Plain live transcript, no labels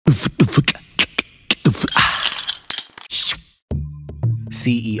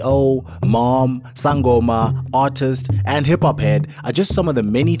CEO, mom, sangoma, artist, and hip-hop head are just some of the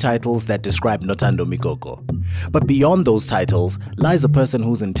many titles that describe Nothando Migogo. But beyond those titles lies a person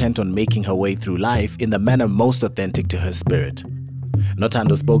who's intent on making her way through life in the manner most authentic to her spirit.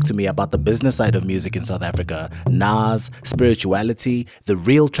 Nothando spoke to me about the business side of music in South Africa, Nas, spirituality, the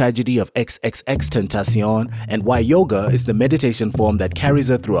real tragedy of XXXTenTacion, and why yoga is the meditation form that carries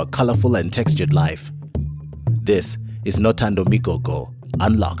her through a colorful and textured life. This is Nothando Migogo,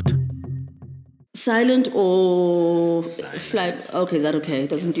 Unlocked. Silent or Silent. flight? Okay, is that okay? It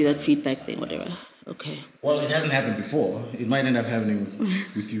doesn't do that feedback thing, whatever. Okay. Well, it hasn't happened before. It might end up happening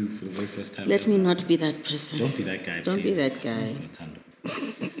with you for the very first time. Let me not be that person. Don't be that guy, Don't please. be that guy. Nothando.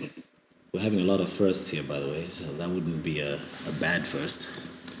 We're having a lot of firsts here, by the way, so that wouldn't be a bad first.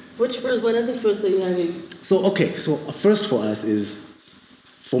 Which first? What other first are you having? So a first for us is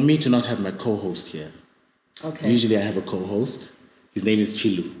for me to not have my co-host here. Okay. Usually I have a co-host. His name is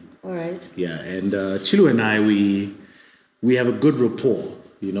Chilu. All right. Yeah, and Chilu and I, we have a good rapport,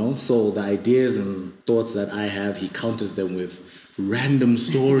 you know? So the ideas and thoughts that I have, he counters them with random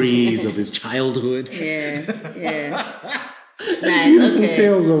stories of his childhood. Yeah. And Nice, beautiful okay.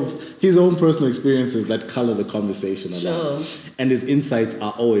 tales of his own personal experiences that color the conversation a lot. Sure. And his insights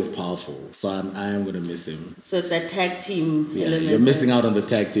are always powerful. So I am going to miss him. So it's that tag team Yeah, element. you're missing out on the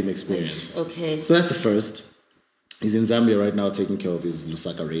tag team experience. Okay. So that's the first. He's in Zambia right now taking care of his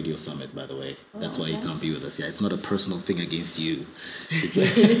Lusaka Radio Summit, by the way. That's why he can't be with us. Yeah, it's not a personal thing against you. It's,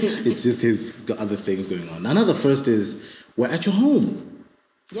 it's just his other things going on. Another first is we're at your home.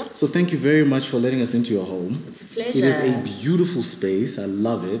 Yep. So thank you very much for letting us into your home. It's a pleasure. It is a beautiful space. I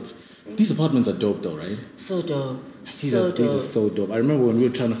love it. These apartments are dope though, right? So dope. These are so dope. I remember when we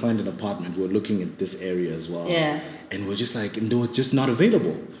were trying to find an apartment, we were looking at this area as well. Yeah. And we're just like, and they were just not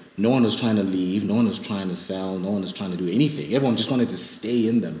available. No one was trying to leave. No one was trying to sell. No one was trying to do anything. Everyone just wanted to stay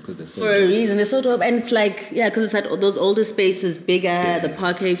in them because they're so For dope. a reason. They're so dope. And it's like, yeah, because it's like those older spaces, bigger, the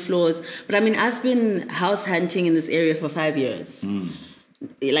parquet floors. But I mean, I've been house hunting in this area for 5 years.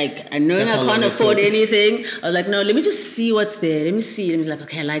 Like, I know I That's how long can't it afford took. anything. I was like, no, let me just see what's there. Let me see. And it's like,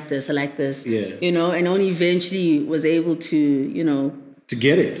 okay, I like this. Yeah. You know, and only eventually was able to, you know, To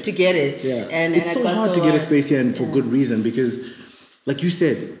get it. Yeah. And it's I so got hard the to get a one. space here and for good reason because, like you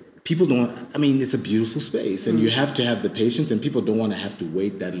said, people don't, I mean, it's a beautiful space and you have to have the patience and people don't want to have to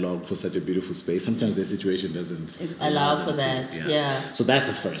wait that long for such a beautiful space. Sometimes their situation doesn't allow for them that. to. Yeah. So that's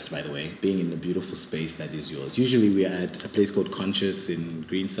a first, by the way, being in a beautiful space that is yours. Usually we're at a place called Conscious in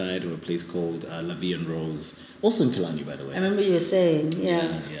Greenside or a place called La Vie and Rose, also in Killarney, by the way. I remember you were saying,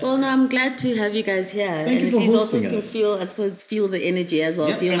 yeah. Well, no, I'm glad to have you guys here. Thank you for hosting also us. Can feel, I suppose, feel the energy as well.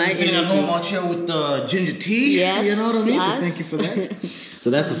 Yep, Feel and my we're feeling energy. at home out here with the ginger tea. Yes, You know what I mean? So yes. thank you for that. So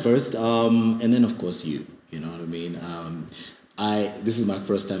that's the first. And then, of course, you know what I mean? This is my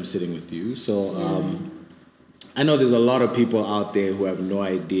first time sitting with you. So I know there's a lot of people out there who have no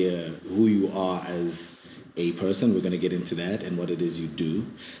idea who you are as a person. We're going to get into that and what it is you do.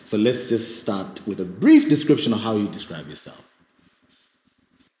 So let's just start with a brief description of how you describe yourself.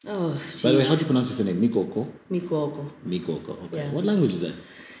 Oh, By the way, how do you pronounce your name? Migogo? Migogo. Okay. Yeah. What language is that?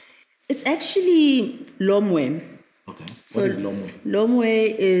 It's actually Lomwe. Okay. So What is Lomwe?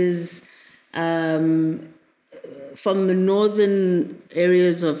 Lomwe is from the northern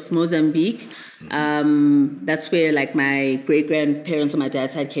areas of Mozambique. That's where like my great-grandparents on my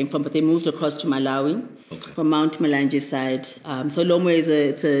dad's side came from, but they moved across to Malawi from Mount Malanje side. So Lomwe is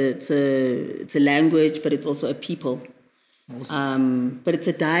it's a language, but it's also a people. Awesome. But it's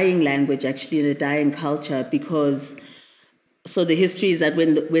a dying language actually, and a dying culture because. So the history is that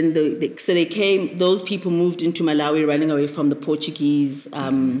they came, those people moved into Malawi running away from the Portuguese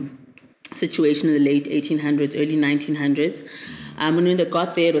situation in the late 1800s, early 1900s. And when they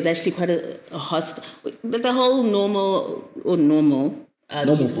got there, it was actually quite a hostile, the whole normal.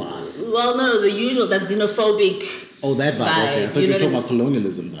 Normal for us. Well, no, the usual, that xenophobic. Oh, that vibe. Okay. I thought you were know talking what about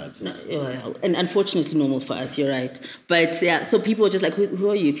colonialism vibes. No, well, and unfortunately normal for us, you're right. But yeah, so people were just like, who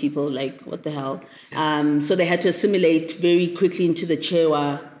are you people? Like, what the hell? So they had to assimilate very quickly into the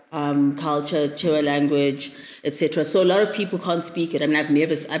Chewa culture, Chewa language, etc. So a lot of people can't speak it. I mean, I've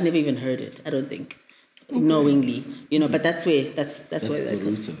never even heard it, I don't think. Knowingly, you know, but that's where that's where the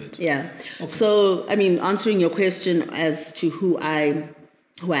roots of it. Yeah. Okay. So I mean, answering your question as to who I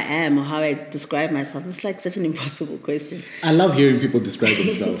am or how I describe myself, it's like such an impossible question. I love hearing people describe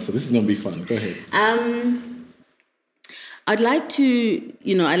themselves, so this is gonna be fun. Go ahead. I'd like to,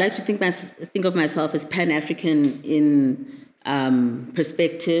 I like to think of myself as Pan-African in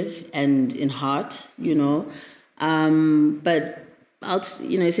perspective and in heart, but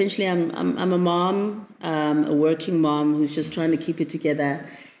essentially I'm a mom, a working mom who's just trying to keep it together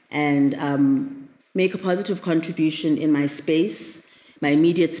and make a positive contribution in my space, my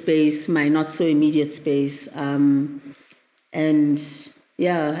immediate space, my not so immediate space.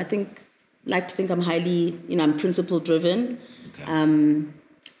 Like to think I'm highly, I'm principle driven. Okay.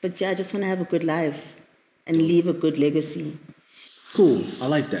 But yeah, I just want to have a good life and leave a good legacy. Cool. I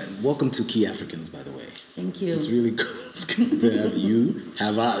like that. Welcome to Key Africans, by the way. Thank you. It's really cool to have you,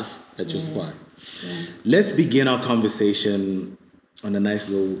 have us at your spot. Yeah. Let's begin our conversation on a nice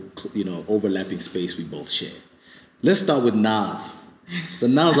little, overlapping space we both share. Let's start with Nas. The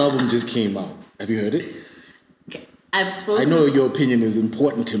Nas album just came out. Have you heard it? I've spoken. I know your opinion is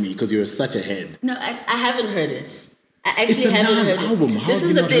important to me because you're such a head. No, I haven't heard it. I actually haven't heard it. It's a Nas album. How this have is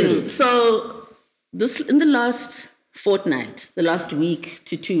you the not heard thing. it? So in the last fortnight, the last week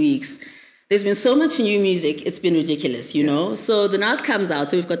to 2 weeks, there's been so much new music. It's been ridiculous, you know. So the Nas comes out.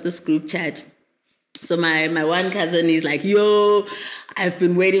 So we've got this group chat. So my one cousin is like, yo, I've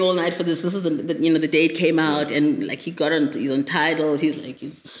been waiting all night for this. This is the date came out, and like he's on Tidal. So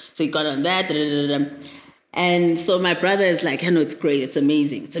he got on that. Da, da, da, da. And so my brother is like, I know it's great, it's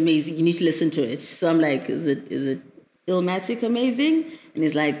amazing. You need to listen to it. So I'm like, is it Illmatic amazing? And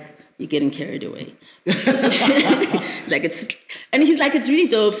he's like, you're getting carried away. And he's like, it's really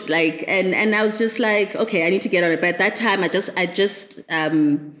dope. Like, and I was just like, okay, I need to get on it. But at that time, I just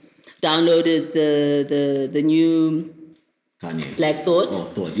downloaded the new Kanye. Black Thought. Oh,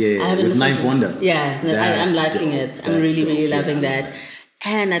 Thought, yeah. With Ninth Wonder. Yeah, I'm liking it. I'm really loving that.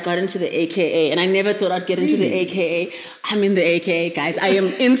 And I got into the AKA, and I never thought I'd get into the AKA. I'm in the AKA, guys. I am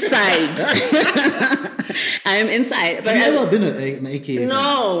inside. I am inside. But I've never been an AKA.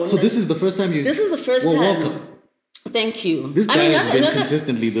 No. So this is the first time you... This is the first time. Welcome. Thank you. This guy has been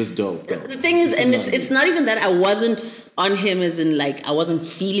consistently this dope. Though. The thing is, and it's not even that I wasn't on him as in like, I wasn't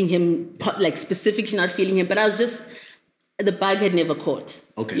feeling him, like specifically not feeling him, but I was just, the bug had never caught.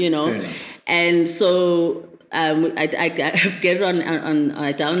 Okay, fair enough. And so... I get it on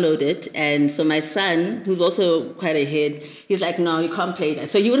I download it, and so my son, who's also quite ahead, he's like, no, you can't play that.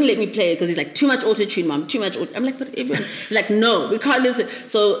 So he wouldn't let me play it because he's like, too much auto-tune, mom, too much auto. I'm like, but everyone, he's like, no, we can't listen.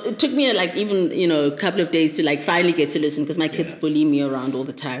 So it took me like even a couple of days to like finally get to listen because my kids bully me around all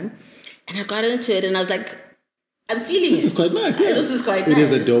the time, and I got into it and I was like, I'm feeling this is quite nice. Yeah. This is quite nice. It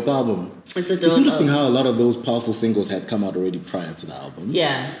is a dope album. It's interesting how a lot of those powerful singles had come out already prior to the album.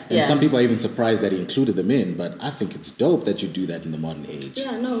 Yeah. And some people are even surprised that he included them in, but I think it's dope that you do that in the modern age.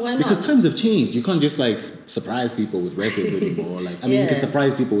 Yeah, no, why not? Because times have changed. You can't just like surprise people with records anymore. You can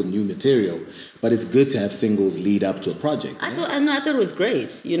surprise people with new material, but it's good to have singles lead up to a project. Right? I thought it was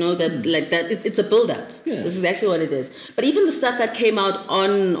great. It's a build-up. Yeah. This is exactly what it is. But even the stuff that came out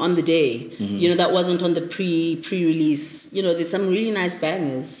on the day, that wasn't on the pre-release, there's some really nice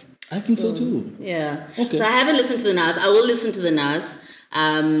bangers. I think so too. Yeah. Okay. So I haven't listened to the Nas. I will listen to the Nas.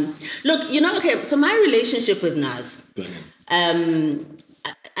 So my relationship with Nas. Go ahead.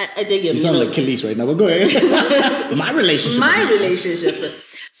 I dig him. You sound like Khalees right now, but go ahead. My relationship.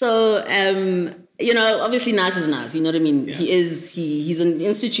 So, obviously Nas is Nas. You know what I mean? Yeah. He's an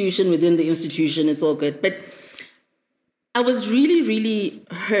institution within the institution. It's all good. But I was really, really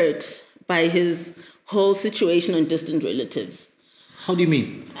hurt by his whole situation on Distant Relatives. How do you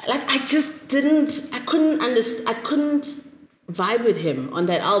mean? Like, I couldn't vibe with him on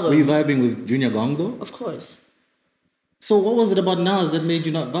that album. Were you vibing with Junior Gong though? Of course. So what was it about Nas that made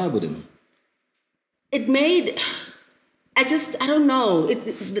you not vibe with him? I don't know.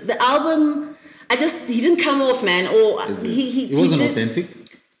 The album, he didn't come off, man. Or he wasn't authentic?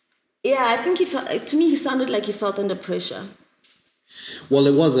 Yeah, I think he sounded like he felt under pressure. Well,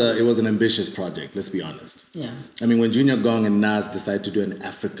 it was an ambitious project, let's be honest. Yeah. I mean, when Junior Gong and Nas decide to do an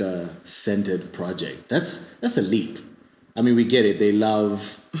Africa-centered project, that's a leap. I mean, we get it. They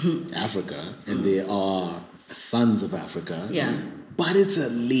love Africa, and they are sons of Africa. Yeah. But it's a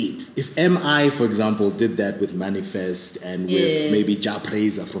leap. If M.I., for example, did that with Manifest and with maybe Ja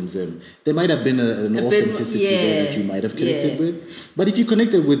Praiser from Zim, there might have been an authenticity there that you might have connected with. But if you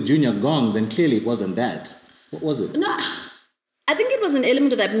connected with Junior Gong, then clearly it wasn't that. What was it? No, I think it was an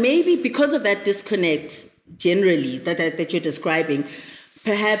element of that. Maybe because of that disconnect generally that you're describing,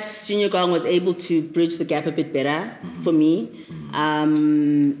 perhaps Junior Gong was able to bridge the gap a bit better for me.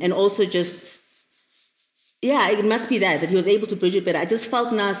 And also just... Yeah, it must be that he was able to bridge it better. I just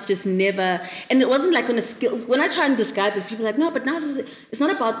felt Nas just never, and it wasn't like on a skill. When I try and describe this, people are like, no, but Nas it's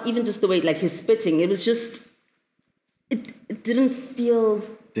not about even just the way, like his spitting. It was just, it didn't feel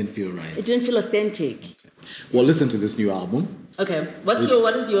right. It didn't feel authentic. Okay. Well, listen to this new album. Okay, what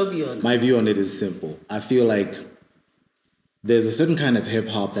is your view on it? My view on it is simple. I feel like there's a certain kind of hip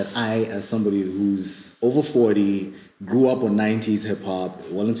hop that I, as somebody who's over 40, grew up on 90s hip hop,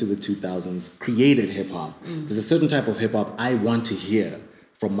 well into the 2000s, created hip hop. There's a certain type of hip hop I want to hear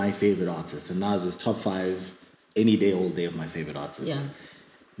from my favorite artists. And Nas is top 5 any day, all day of my favorite artists. Yeah.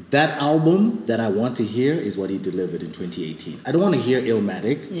 That album that I want to hear is what he delivered in 2018. I don't want to hear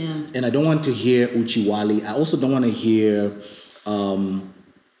Illmatic. Yeah. And I don't want to hear Uchiwali. I also don't want to hear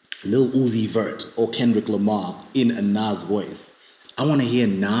Lil Uzi Vert or Kendrick Lamar in a Nas voice. I want to hear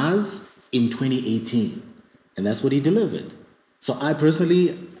Nas in 2018. And that's what he delivered. So I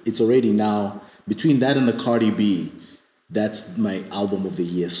personally, it's already now, between that and the Cardi B, that's my album of the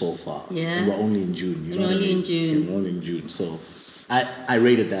year so far. Yeah. And we're only in June. You know what I mean? In June. We're only in June. So I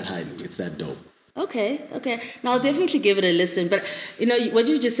rated that highly. It's that dope. Okay. Now I'll definitely give it a listen. But what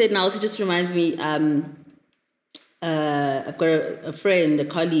you just said now also just reminds me. I've got a friend, a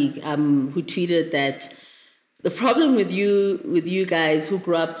colleague, who tweeted that the problem with you guys who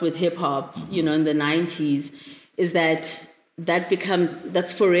grew up with hip hop, in the 90s, is that's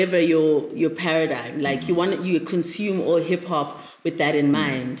forever your paradigm. Like you consume all hip hop with that in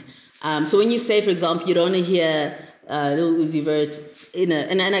mind. So when you say, for example, you don't want to hear Lil Uzi Vert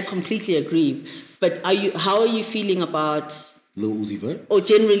and I completely agree. But how are you feeling about Lil Uzi Vert? Or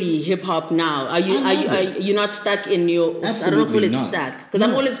generally hip hop now? Are you not stuck in your? Absolutely I don't call it not. stuck because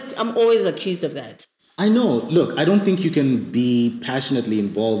I'm always accused of that. I know. Look, I don't think you can be passionately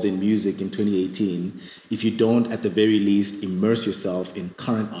involved in music in 2018 if you don't, at the very least, immerse yourself in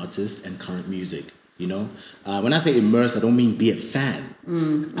current artists and current music. When I say immerse, I don't mean be a fan.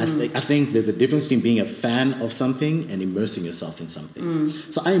 I think there's a difference between being a fan of something and immersing yourself in something.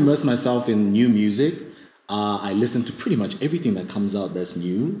 So I immerse myself in new music. I listen to pretty much everything that comes out that's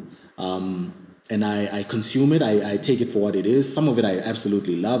new. And I consume it. I take it for what it is. Some of it I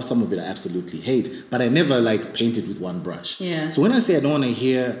absolutely love. Some of it I absolutely hate. But I never paint it with one brush. Yeah. So when I say I don't want to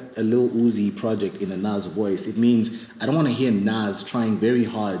hear a Lil Uzi project in a Nas voice, it means I don't want to hear Nas trying very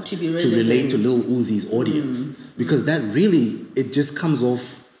hard to relate to Lil Uzi's audience. Because that really, it just comes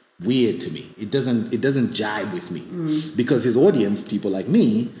off weird to me. It doesn't jive with me. Because his audience, people like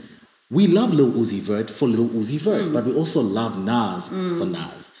me, we love Lil Uzi Vert for Lil Uzi Vert, but we also love Nas for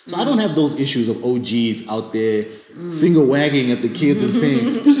Nas. So I don't have those issues of OGs out there finger wagging at the kids and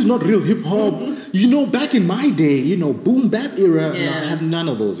saying, this is not real hip hop. Back in my day, boom bap era. Yeah. No, I have none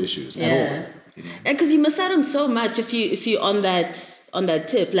of those issues at all. And because you miss out on so much if you on that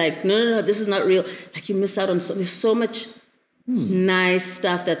tip, no, this is not real. You miss out on there's so much nice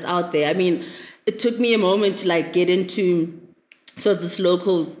stuff that's out there. I mean, it took me a moment to get into sort of this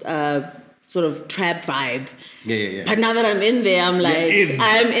local sort of trap vibe. Yeah. But now that I'm in there, I'm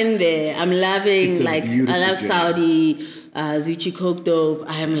in there. I'm loving, I love Saudi, Zuchi Coke Dope.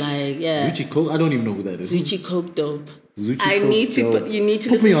 I'm Zuchi Coke? I don't even know who that is. Zuchi Coke Dope. Zuchi I Coke need to Dope. put, you need to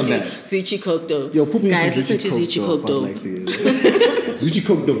Put listen me on to that. Zuchi Coke Dope. Yo, put me Guys, on some listen to Zuchi Coke Dope. I'd like to hear that. Zuchi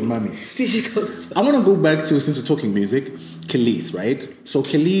Coke Dope, mommy. Zuchi Coke Dope. I want to go back to, since we're talking music, Khalees, right? So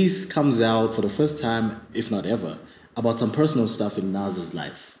Khalees comes out for the first time, if not ever, about some personal stuff in Nas's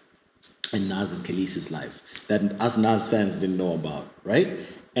life and Nas and Khalees' life that us Nas fans didn't know about, right?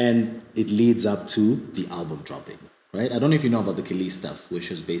 And it leads up to the album dropping, right? I don't know if you know about the Khalees stuff, which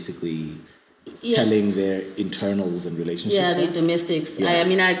is basically telling their internals and relationships. Yeah, the domestics. Yeah. I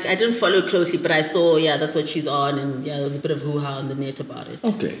mean, I didn't follow closely, but I saw, that's what she's on, and there was a bit of hoo-ha on the net about it.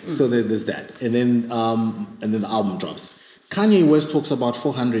 Okay, so there's that. And then the album drops. Kanye West talks about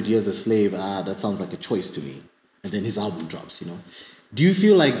 400 years a slave. That sounds like a choice to me. And then his album drops, Do you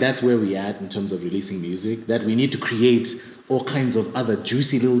feel like that's where we're at in terms of releasing music? That we need to create all kinds of other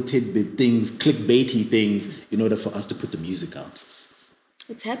juicy little tidbit things, clickbaity things, in order for us to put the music out?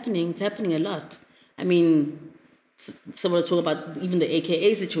 It's happening. It's happening a lot. I mean, someone was talking about even the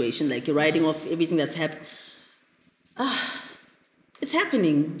AKA situation, you're writing off everything that's happened. It's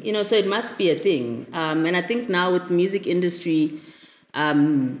happening, so it must be a thing. And I think now with the music industry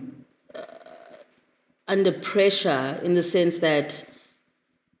under pressure, in the sense that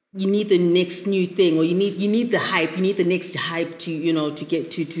you need the next new thing, or you need the hype, you need the next hype to to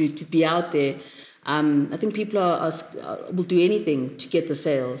get to be out there. I think people will do anything to get the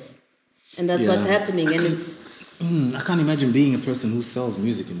sales, and that's what's happening. I can't imagine being a person who sells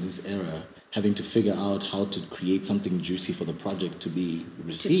music in this era, having to figure out how to create something juicy for the project to be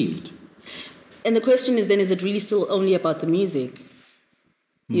received. And the question is then, is it really still only about the music?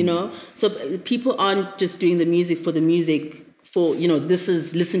 So people aren't just doing the music for the music. For this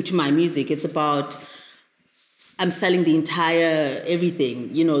is listen to my music. It's about I'm selling the entire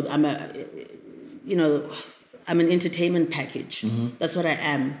everything. I'm an entertainment package. That's what I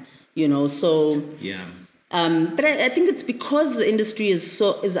am. So But I think it's because the industry is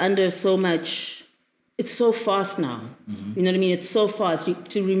under so much. It's so fast now. You know what I mean? It's so fast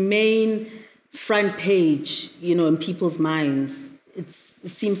to remain front page. In people's minds. It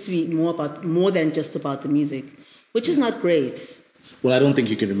seems to be more than just about the music, which is not great. Well, I don't think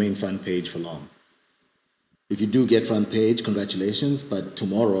you can remain front page for long. If you do get front page, congratulations. But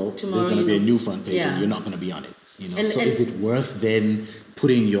tomorrow there's going to be a new front page, and you're not going to be on it. So is it worth then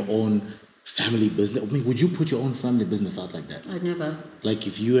putting your own family business? I mean, would you put your own family business out like that? I'd never. Like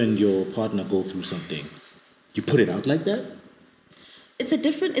if you and your partner go through something, you put it out like that? It's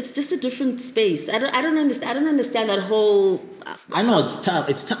just a different space. I don't understand that whole. I know it's tough.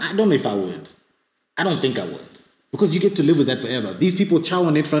 I don't know if I would. I don't think I would. Because you get to live with that forever. These people chow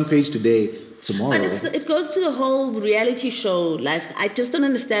on it front page today, tomorrow. But it goes to the whole reality show lifestyle. I just don't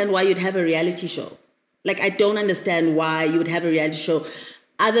understand why you'd have a reality show. Like, I don't understand why you would have a reality show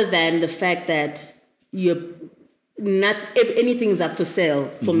other than the fact that if anything's up for sale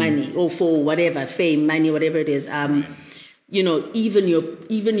for money or for whatever, fame, money, whatever it is,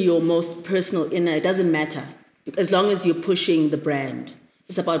 even your most personal inner, it doesn't matter. As long as you're pushing the brand.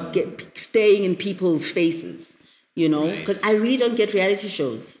 It's about staying in people's faces. Because I really don't get reality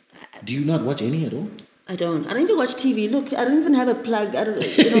shows. Do you not watch any at all? I don't even watch TV. Look, I don't even have a plug. I don't,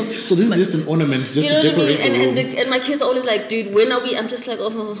 So this is just an ornament, just to decorate the room. And my kids are always like, dude, when are we? I'm just like,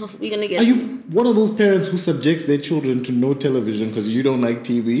 we're going to get... Are you one of those parents who subjects their children to no television because you don't like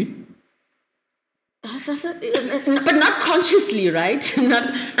TV? But not consciously, right?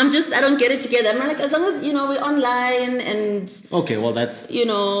 I don't get it together. I'm not like, as long as, we're online and... Okay, well, that's...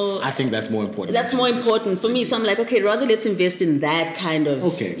 I think that's more important. That's more important for me. So I'm like, okay, rather let's invest in that kind of,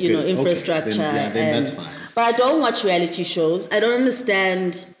 infrastructure. Okay. Then that's fine. But I don't watch reality shows. I don't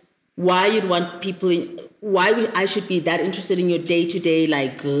understand why you'd want people... I should be that interested in your day-to-day,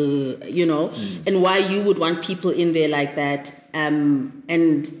 and why you would want people in there like that. And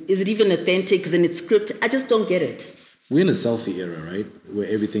is it even authentic? Because then it's scripted. I just don't get it. We're in a selfie era, right? Where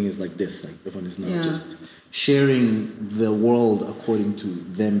everything is like this. Like everyone is now just sharing the world according to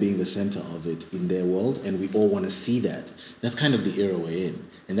them being the center of it in their world. And we all want to see that. That's kind of the era we're in.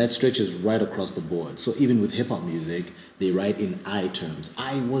 And that stretches right across the board. So even with hip-hop music, they write in I terms.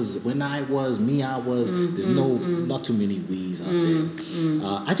 I was, when I was, me, I was. There's not too many we's out there.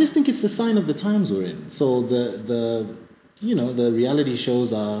 I just think it's the sign of the times we're in. So the reality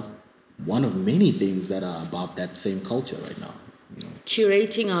shows are one of many things that are about that same culture right now.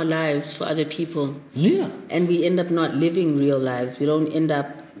 Curating our lives for other people. Yeah. And we end up not living real lives. We don't end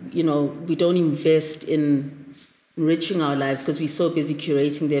up, we don't invest in enriching our lives because we're so busy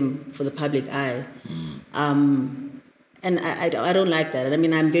curating them for the public eye. And I don't like that. And I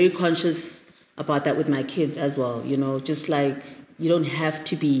mean, I'm very conscious about that with my kids as well, just like you don't have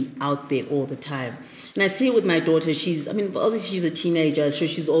to be out there all the time. And I see it with my daughter. Obviously she's a teenager, so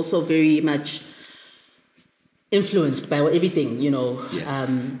she's also very much influenced by everything, Yeah.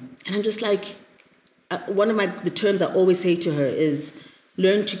 And I'm just like, one of the terms I always say to her is,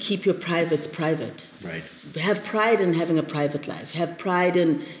 learn to keep your privates private. Right. Have pride in having a private life. Have pride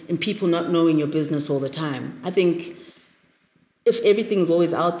in people not knowing your business all the time. I think if everything's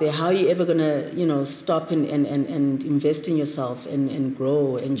always out there, how are you ever going to, stop and invest in yourself and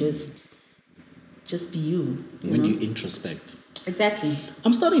grow and just be you? When you introspect. Exactly.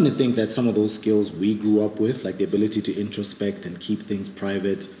 I'm starting to think that some of those skills we grew up with, like the ability to introspect and keep things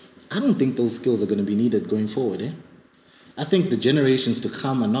private, I don't think those skills are going to be needed going forward, eh? I think the generations to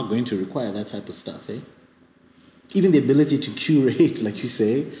come are not going to require that type of stuff, eh? Even the ability to curate, like you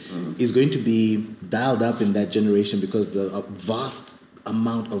say, is going to be dialed up in that generation because the vast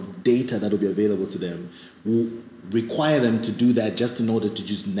amount of data that will be available to them will require them to do that just in order to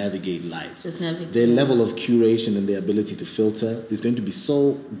just navigate life. Their level of curation and their ability to filter is going to be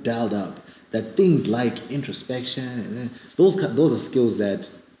so dialed up that things like introspection, those are skills that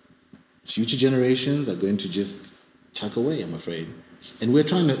future generations are going to just chuck away, I'm afraid. And we're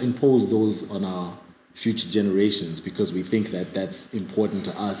trying to impose those on our future generations because we think that that's important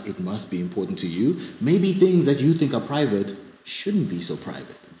to us. It must be important to you. Maybe things that you think are private shouldn't be so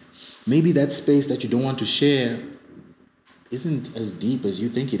private. Maybe that space that you don't want to share isn't as deep as you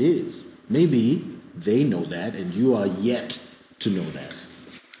think it is. Maybe they know that and you are yet to know that.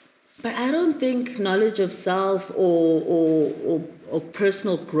 But I don't think knowledge of self or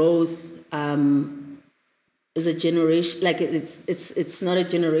personal growth is a generation, like it's not a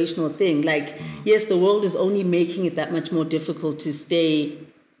generational thing. Like, yes, the world is only making it that much more difficult to stay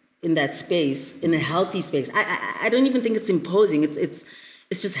in that space, in a healthy space. I don't even think it's imposing. It's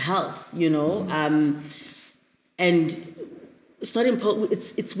just health, And it's not important.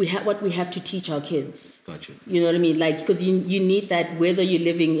 It's what we have to teach our kids. Gotcha. You know what I mean? Like, because you need that, whether you're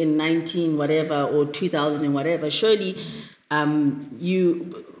living in 19 whatever or 2000 and whatever. Surely,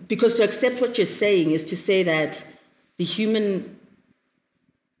 because to accept what you're saying is to say that the human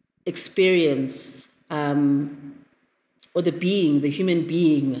experience, or the human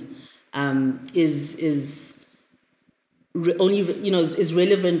being, is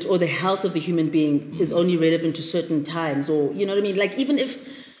relevant, or the health of the human being is only relevant to certain times, or you know what I mean. Like, even if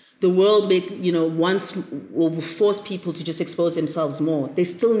the world once will force people to just expose themselves more, they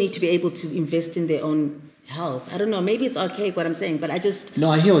still need to be able to invest in their own health. I don't know. Maybe it's archaic what I'm saying, but I just No,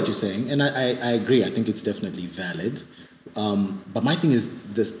 I hear what you're saying, and I agree. I think it's definitely valid. But my thing is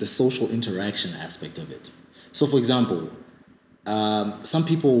the social interaction aspect of it. So, for example, some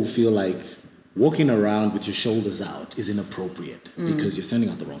people feel like walking around with your shoulders out is inappropriate because you're sending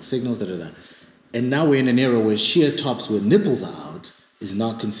out the wrong signals, And now we're in an era where sheer tops with nipples are out is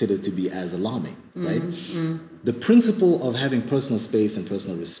not considered to be as alarming, right? The principle of having personal space and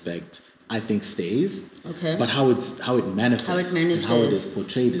personal respect, I think, stays. Okay. But how it manifests and how it is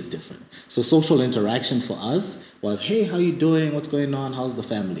portrayed is different. So social interaction for us was, hey, how you doing? What's going on? How's the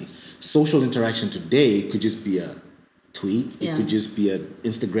family? Social interaction today could just be a tweet. It could just be an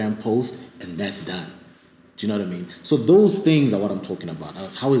Instagram post, and that's done. Do you know what I mean? So those things are what I'm talking about.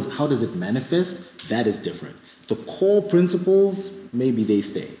 How does it manifest? That is different. The core principles, maybe they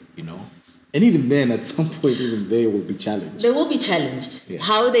stay, you know? And even then, at some point, even they will be challenged. They will be challenged. Yeah.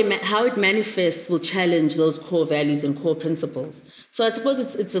 How it manifests will challenge those core values and core principles. So I suppose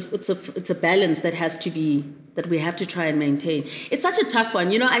it's a balance that we have to try and maintain. It's such a tough one.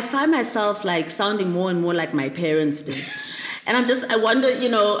 You know, I find myself like sounding more and more like my parents did, and I wonder. You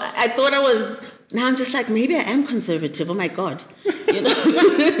know, I thought I was. Now I'm just like, maybe I am conservative. Oh my God. You know?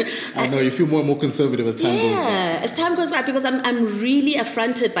 I know, you feel more and more conservative as time goes by. Yeah, as time goes by, because I'm really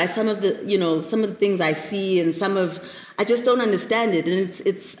affronted by some of the things I see, and I just don't understand it. And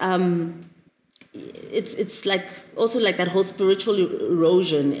it's like also like that whole spiritual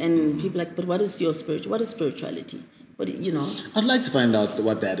erosion, and people are like, but what is spirituality? I'd like to find out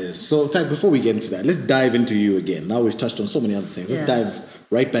what that is. So in fact, before we get into that, let's dive into you again. Now we've touched on so many other things. Let's dive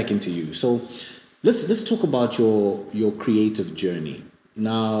right back into you. So let's talk about your creative journey.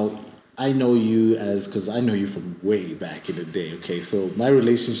 Now, I know you because I know you from way back in the day, okay? So my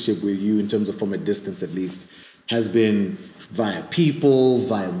relationship with you, in terms of from a distance at least, has been via people,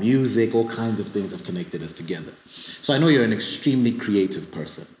 via music, all kinds of things have connected us together. So I know you're an extremely creative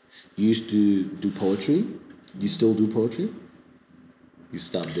person. You used to do poetry. You still do poetry? You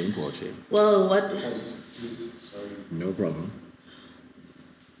stopped doing poetry. Well, what? Sorry. No problem.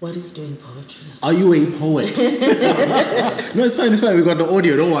 What is doing poetry? Are you a poet? No, it's fine. We got the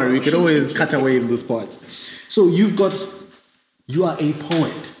audio. Don't worry. We can always cut away in this part. So you are a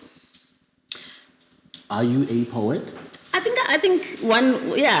poet. Are you a poet? I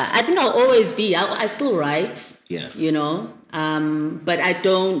think I'll always be. I still write. Yeah. You know, but I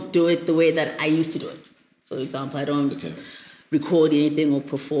don't do it the way that I used to do it. For example, I don't record anything or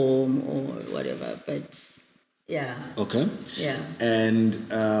perform or whatever. But yeah. Okay. Yeah. And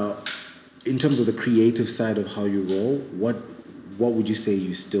in terms of the creative side of how you roll, what would you say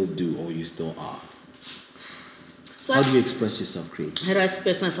you still do or you still are? So how do you express yourself creatively? How do I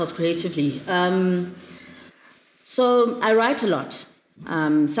express myself creatively? So I write a lot.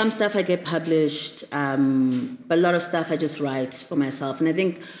 Some stuff I get published, but a lot of stuff I just write for myself. And I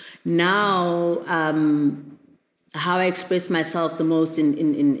think now how I express myself the most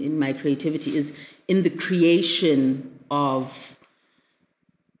in my creativity is in the creation of...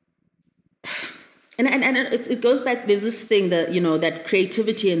 And it goes back, there's this thing that, you know, that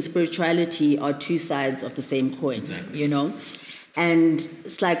creativity and spirituality are two sides of the same coin, exactly. You know? And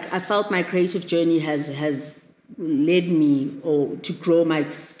it's like I felt my creative journey has led me to grow my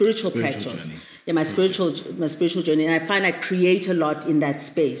spiritual practice. Journey. Yeah, my spiritual journey. And I find I create a lot in that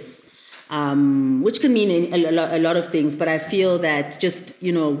space, which can mean a lot of things. But I feel that just,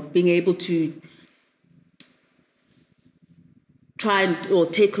 you know, being able to try or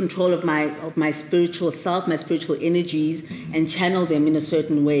take control of my spiritual self, my spiritual energies, and channel them in a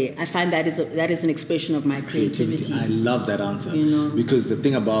certain way. I find that is an expression of my creativity. I love that answer. You know? Because the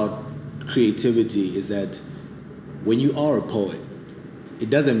thing about creativity is that when you are a poet, it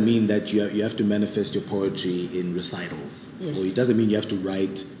doesn't mean that you have to manifest your poetry in recitals. Yes. Or it doesn't mean you have to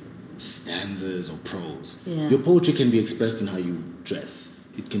write stanzas or prose. Yeah. Your poetry can be expressed in how you dress.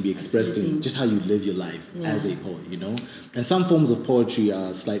 It can be expressed Absolutely. in just how you live your life as a poet, you know? And some forms of poetry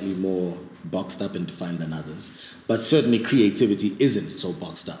are slightly more boxed up and defined than others. But certainly creativity isn't so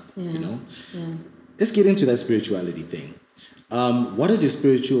boxed up, you know? Yeah. Let's get into that spirituality thing. What has your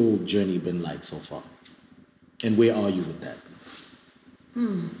spiritual journey been like so far? And where are you with that?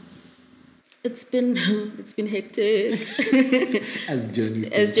 It's been hectic. As journeys.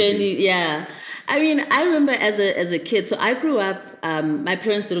 Yeah. I mean, I remember as a kid. So I grew up. My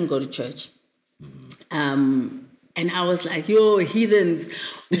parents didn't go to church. And I was like, yo, heathens,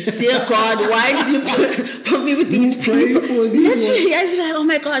 dear God, why did you put me with these people? For these Literally, I was like, oh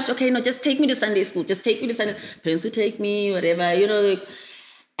my gosh, okay, no, just take me to Sunday school. Just take me to Sunday. Parents would take me, whatever,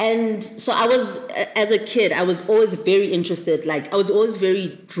 and so I was, as a kid, I was always very interested. Like, I was always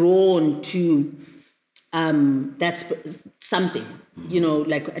very drawn to that's something,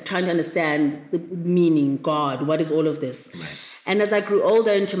 like trying to understand the meaning, God, what is all of this? Right. And as I grew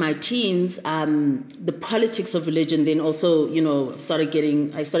older into my teens, the politics of religion then also, I started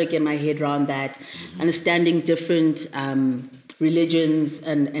getting my head around that, understanding different religions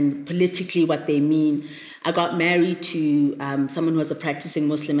and politically what they mean. I got married to someone who was a practicing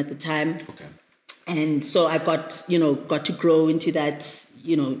Muslim at the time. Okay. And so I got to grow into that,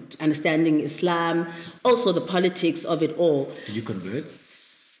 understanding Islam, also the politics of it all. Did you convert?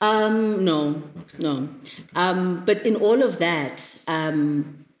 No, Okay. no. But in all of that,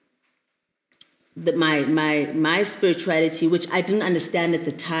 my spirituality, which I didn't understand at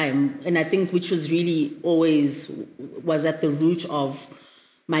the time, and I think which was really always was at the root of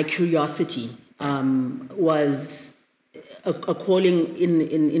my curiosity, was a calling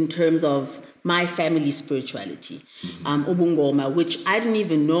in terms of my family spirituality, ubungoma, which I didn't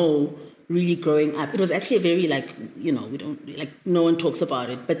even know really growing up. It was actually a very we don't no one talks about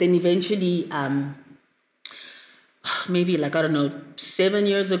it. But then eventually, maybe 7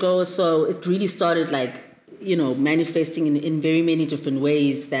 years ago or so, it really started manifesting in very many different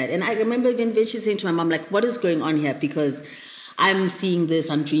ways. And I remember eventually saying to my mom, like, what is going on here? Because I'm seeing this,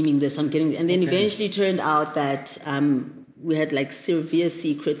 I'm dreaming this, I'm getting, and then eventually turned out that we had severe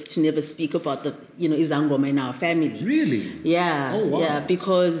secrets to never speak about the izangoma in our family. Really? Yeah. Oh, wow. Yeah,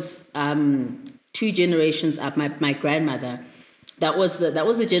 because 2 generations up, my grandmother, that was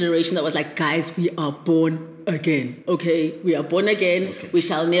the generation that was like, guys, we are born again. Okay, we are born again. Okay. We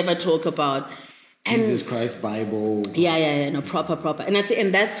shall never talk about Jesus Christ, Bible. Yeah, no, proper. And I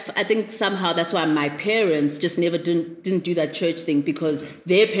think somehow that's why my parents just never didn't do that church thing, because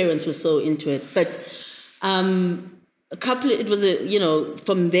their parents were so into it. But it was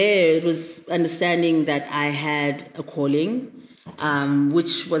from there it was understanding that I had a calling,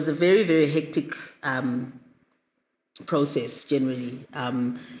 which was a very, very hectic process generally.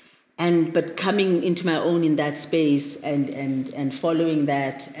 But coming into my own in that space and following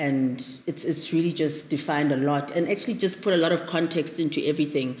that, and it's really just defined a lot and actually just put a lot of context into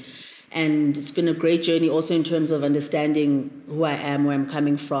everything. And it's been a great journey also in terms of understanding who I am, where I'm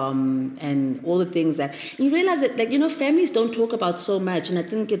coming from, and all the things that you realize that families don't talk about so much. And I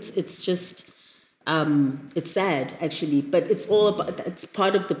think it's just it's sad actually, but it's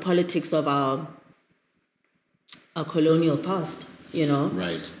part of the politics of our colonial past.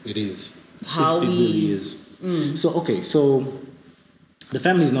 Right, it is. How it really is. So the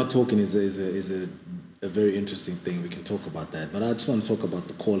family's not talking is a very interesting thing. We can talk about that, but I just want to talk about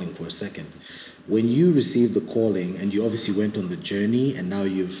the calling for a second. When you received the calling and you obviously went on the journey and now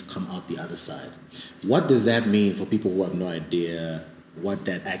you've come out the other side, what does that mean for people who have no idea what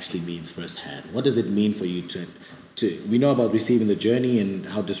that actually means firsthand? What does it mean for you to we know about receiving the journey and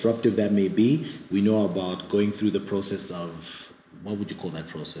how disruptive that may be. We know about going through the process of, what would you call that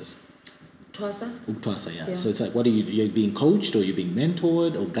process? Twasa, yeah. So it's like, what are you're being coached, or you're being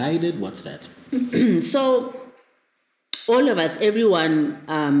mentored or guided? What's that? So all of us, everyone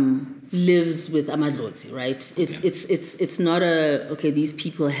lives with amadlozi, right? It's not these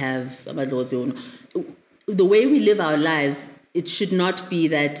people have amadlozi. The way we live our lives, it should not be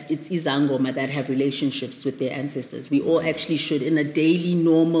that it's izangoma that have relationships with their ancestors. We all actually should, in a daily,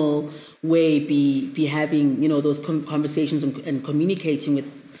 normal way, be having those conversations and communicating with.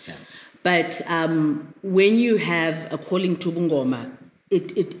 Yeah. But when you have a calling to bungoma,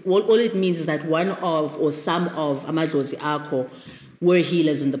 all it means is that one of or some of amadlozi akho were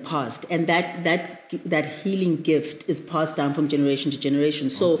healers in the past, and that healing gift is passed down from generation to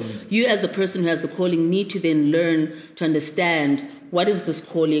generation. So you, as the person who has the calling, need to then learn to understand, what is this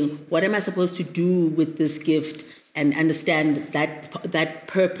calling? What am I supposed to do with this gift? And understand that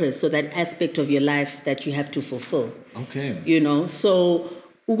purpose, or that aspect of your life that you have to fulfill. Okay. So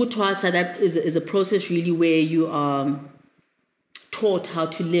ukutwasa, that is a process really where you are taught how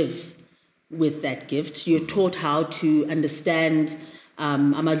to live with that gift. You're taught how to understand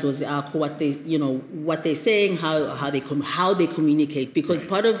amadlozi akho, what they're saying, how they communicate, because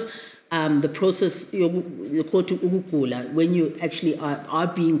part of the process, you're called to ukugula, when you actually are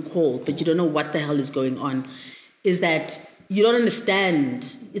being called, but you don't know what the hell is going on, is that you don't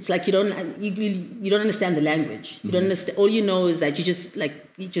understand. It's like you don't understand the language. You don't understand. All you know is that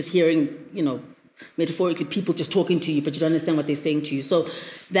you're just hearing, metaphorically, people just talking to you, but you don't understand what they're saying to you. So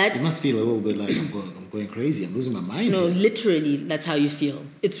that you must feel a little bit like I'm going crazy. I'm losing my mind. No, literally, that's how you feel.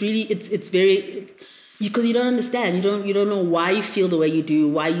 It's really, it's very, because you don't understand. You don't know why you feel the way you do,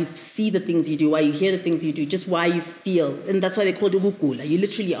 why you see the things you do, why you hear the things you do, just why you feel. And that's why they call it ukugula. You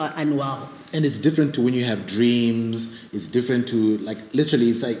literally are unwell. And it's different to when you have dreams. It's different to, like, literally,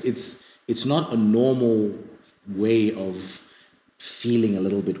 it's like, it's not a normal way of feeling a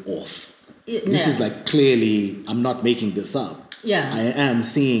little bit off. This is like, clearly, I'm not making this up. Yeah. I am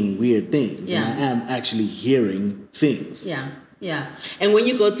seeing weird things. Yeah. And I am actually hearing things. Yeah. Yeah. And when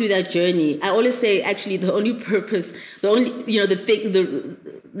you go through that journey, I always say, actually, the only purpose, the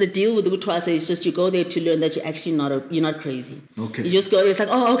deal with the Utwase is just you go there to learn that you're actually you're not crazy. Okay. You just go there, it's like,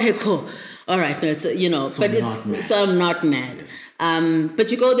 oh, okay, cool. All right. No, it's, so I'm not mad.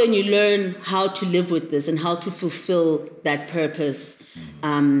 But you go there and you learn how to live with this and how to fulfill that purpose,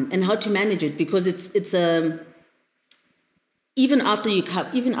 and how to manage it, because it's even after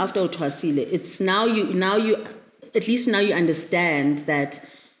Utwasile, it's now you at least now you understand that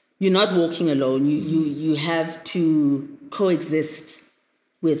you're not walking alone. You have to coexist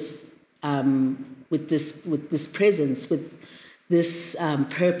with this presence, with this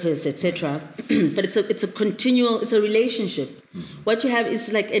purpose, etc. But it's a relationship. What you have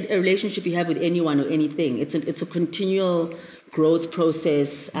is like a relationship you have with anyone or anything. It's a continual growth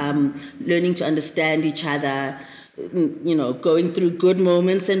process, learning to understand each other, going through good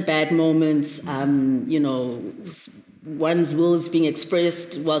moments and bad moments, one's will is being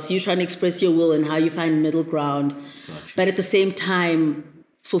expressed whilst you're trying to express your will, and how you find middle ground. Gotcha. But at the same time,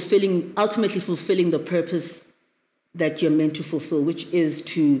 ultimately fulfilling the purpose that you're meant to fulfill, which is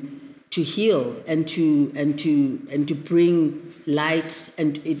to heal and to bring light,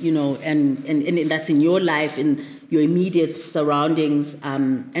 and that's in your life, in your immediate surroundings,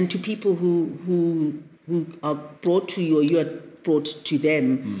 and to people who are brought to you, or you are brought to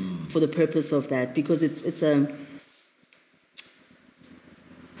them for the purpose of that, because it's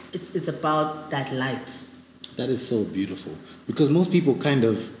about that light. That is so beautiful, because most people kind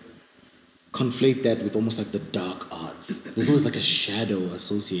of conflate that with almost like the dark arts. There's always like a shadow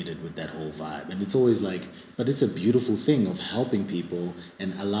associated with that whole vibe, and it's always like, but it's a beautiful thing of helping people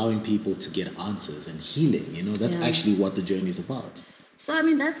and allowing people to get answers and healing. That's actually what the journey is about. So I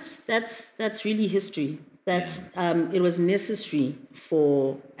mean, that's really history. It was necessary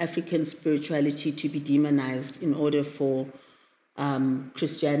for African spirituality to be demonized in order for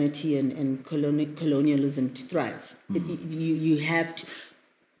Christianity and colonialism to thrive. You have to.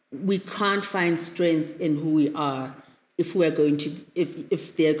 We can't find strength in who we are if they're going to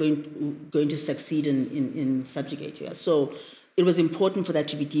succeed in subjugating us. So it was important for that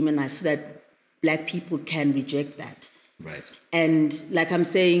to be demonized, so that Black people can reject that. Right. And like I'm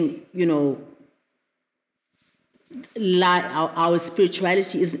saying, our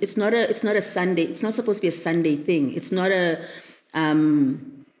spirituality it's not a Sunday. It's not supposed to be a Sunday thing. It's not a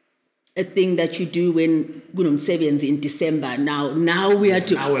thing that you do when Sevens in December. Now we are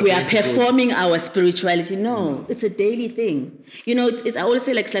performing our spirituality. No, it's a daily thing. It's I always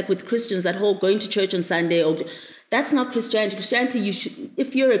say, like, it's like with Christians, that whole going to church on Sunday, that's not Christianity. Christianity,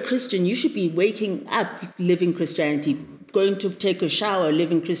 if you're a Christian, you should be waking up living Christianity, going to take a shower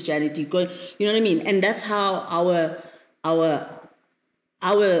living Christianity, you know what I mean? And that's how our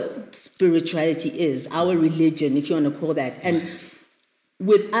spirituality is, our religion, if you want to call that. And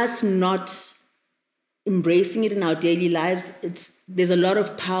with us not embracing it in our daily lives, there's a lot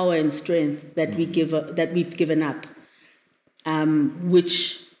of power and strength that we've given up,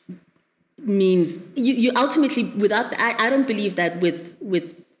 which means you ultimately, without I don't believe that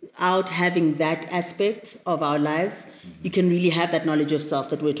without having that aspect of our lives, you can really have that knowledge of self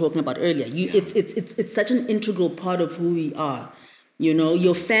that we were talking about earlier. It's such an integral part of who we are.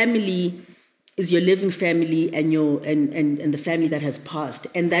 Your family is your living family, and and the family that has passed,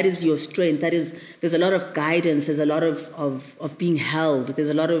 and that is your strength. There's a lot of guidance. There's a lot of being held. There's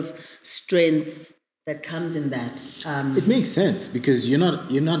a lot of strength that comes in that. It makes sense, because you're not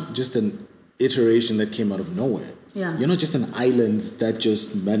just an iteration that came out of nowhere. Yeah. You're not just an island that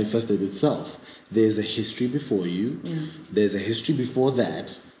just manifested itself. There's a history before you. Yeah. There's a history before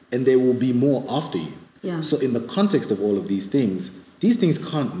that, and there will be more after you. Yeah. So in the context of all of these things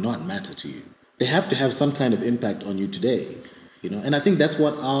can't not matter to you. They have to have some kind of impact on you today. And I think that's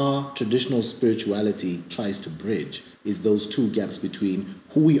what our traditional spirituality tries to bridge. is those two gaps between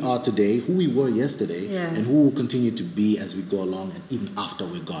who we are today, who we were yesterday, and who will continue to be as we go along and even after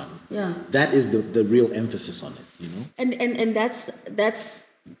we're gone. Yeah. That is the real emphasis on it, you know? And that's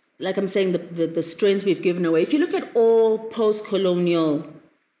like I'm saying, the strength we've given away. If you look at all post-colonial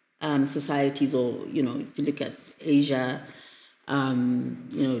societies, or, you know, if you look at Asia, you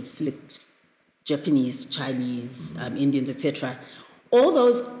know, select Japanese, Chinese, Indians, etc., all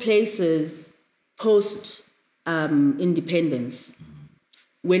those places post independence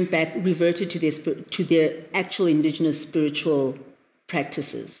went back, reverted to their actual indigenous spiritual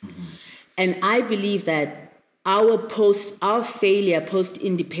practices. And I believe that our failure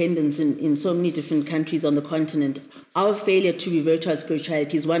post-independence in so many different countries on the continent, our failure to revert to our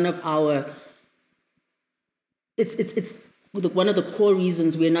spirituality is one of one of the core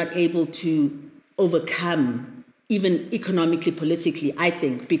reasons we're not able to overcome, even economically, politically, I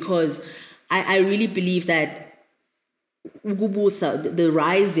think, because I really believe that the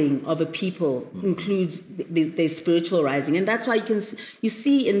rising of a people includes their spiritual rising. And that's why you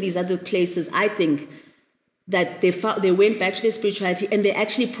see in these other places, I think, that they went back to their spirituality and they're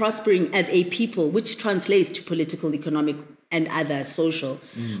actually prospering as a people, which translates to political, economic, and other social.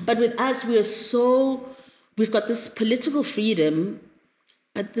 But with us, we've got this political freedom,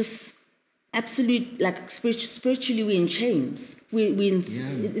 but this absolute, like, spiritually we're in chains.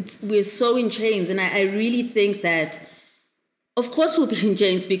 We're so in chains. And I really think that, of course we'll be in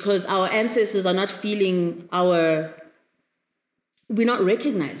chains because our ancestors are not feeling we're not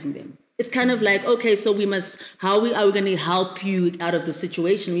recognizing them. It's kind of like, okay, so how are we going to help you out of the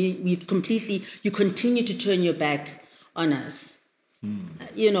situation? You continue to turn your back on us.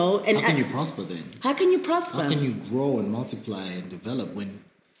 You know, and how can you prosper then? How can you prosper? How can you grow and multiply and develop when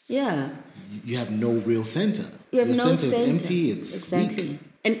you have no real center? You have Your no center is empty, it's exactly weak.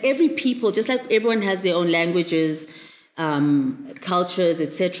 And every people, just like everyone has their own languages, cultures,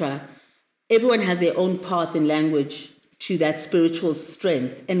 etc., everyone has their own path and language to that spiritual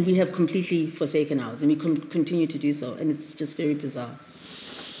strength, and we have completely forsaken ours, and we continue to do so, and it's just very bizarre.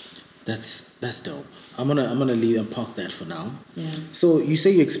 That's dope. I'm gonna leave and park that for now. Yeah. So you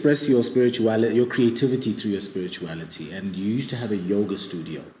say you express your spirituality, your creativity through your spirituality, and you used to have a yoga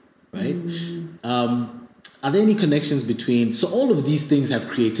studio, right? Are there any connections between? So all of these things have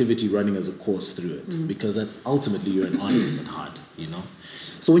creativity running as a course through it, because ultimately you're an artist at heart, you know.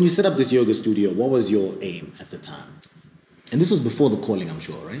 So when you set up this yoga studio, what was your aim at the time? And this was before the calling, I'm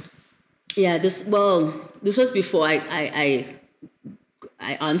sure, right? Yeah, this was before I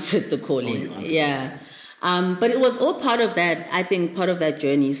answered the calling. Oh, you answered. Yeah. But it was all part of that, I think, part of that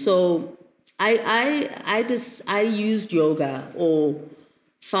journey. So I used yoga, or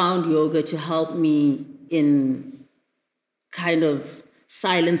found yoga, to help me in kind of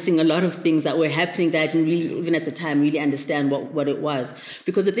silencing a lot of things that were happening that I didn't really, even at the time, really understand what it was.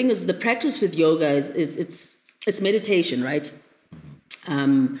 Because the thing is, the practice with yoga it's meditation, right?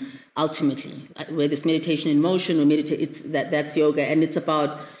 Ultimately, where there's meditation in motion, or that's yoga, and it's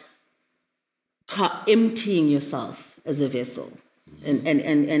about emptying yourself as a vessel,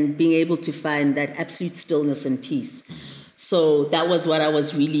 and being able to find that absolute stillness and peace. So that was what I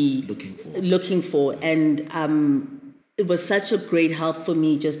was really looking for, and it was such a great help for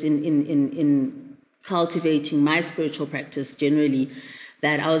me just in cultivating my spiritual practice generally,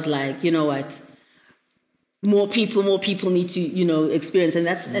 that I was like, you know what, more people need to, you know, experience, and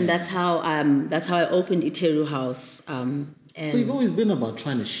that's how I opened Iteru House. And so you've always been about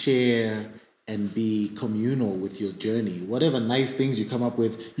trying to share and be communal with your journey. Whatever nice things you come up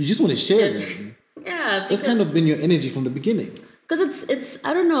with, you just want to share them. Yeah, that's kind of been your energy from the beginning. Because it's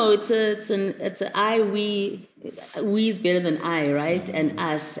I don't know, it's a I, we is better than I, right? And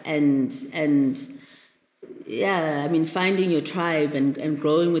us, and yeah, I mean, finding your tribe and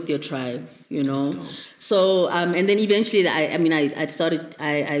growing with your tribe, you know. So and then eventually I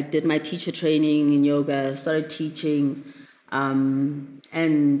did my teacher training in yoga, started teaching, and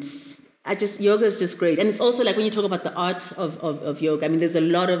yoga is just great. And it's also like when you talk about the art of yoga, I mean, there's a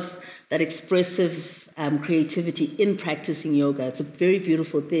lot of that expressive creativity in practicing yoga. It's a very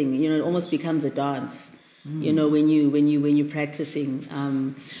beautiful thing. You know, it almost becomes a dance, you know, when you're practicing.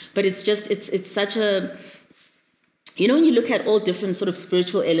 But it's such a, you know, when you look at all different sort of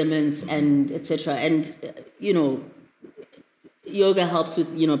spiritual elements and etc., and you know, yoga helps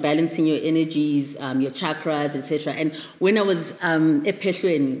with, you know, balancing your energies, your chakras, etc. And when I was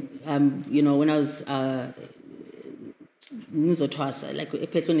ePhehlweni, you know, when I was Ngizotwasa, like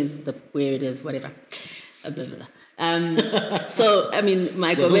ePhehlweni is where it is, whatever. So I mean,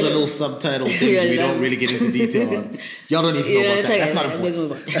 my those are little subtitle things we don't really get into detail on. Y'all don't need to know about that. That's not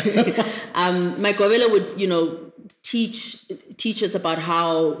important. My Govela would, you know, teach us about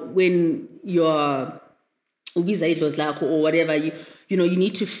how when you're or whatever, you know, you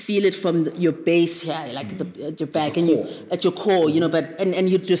need to feel it from your base here, like at your back and at your core, you know, but and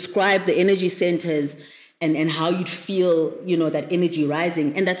you describe the energy centers and how you'd feel, you know, that energy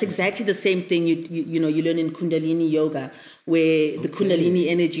rising. And that's exactly the same thing you know, you learn in Kundalini yoga, where the Kundalini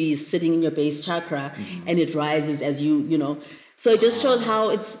energy is sitting in your base chakra and it rises as you know. So it just shows how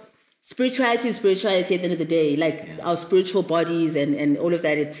it's spirituality at the end of the day, like our spiritual bodies and all of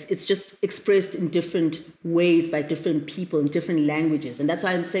that, it's just expressed in different ways by different people in different languages. And that's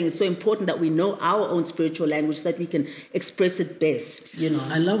why I'm saying it's so important that we know our own spiritual language so that we can express it best, you know.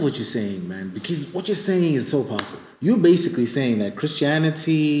 I love what you're saying, man, because what you're saying is so powerful. You're basically saying that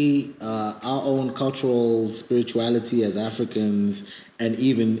Christianity, our own cultural spirituality as Africans, and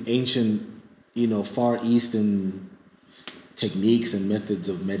even ancient, you know, Far Eastern techniques and methods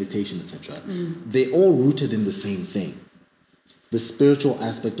of meditation, etc. They're all rooted in the same thing, the spiritual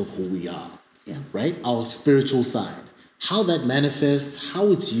aspect of who we are, right? Our spiritual side. How that manifests,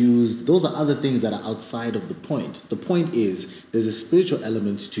 how it's used, those are other things that are outside of the point. The point is there's a spiritual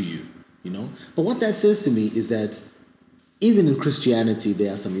element to you, you know? But what that says to me is that even in Christianity,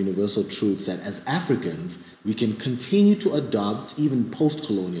 there are some universal truths that as Africans, we can continue to adopt even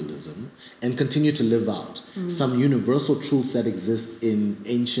post-colonialism and continue to live out. Some universal truths that exist in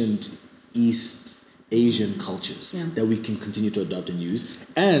ancient East Asian cultures that we can continue to adopt and use,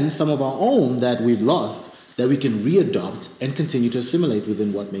 and some of our own that we've lost that we can readopt and continue to assimilate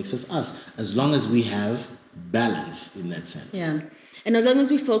within what makes us us, as long as we have balance in that sense. Yeah. And as long as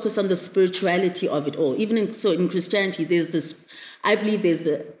we focus on the spirituality of it all, even in Christianity, there's this, I believe there's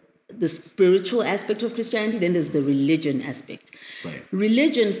the spiritual aspect of Christianity, then there's the religion aspect. Right.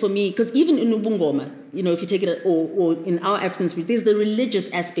 Religion for me, because even in Ubungoma, you know, if you take it, or in our African spirit, there's the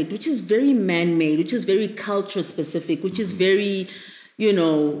religious aspect, which is very man-made, which is very culture-specific, which is very, you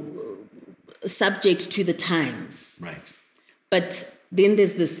know, subject to the times. Right. But then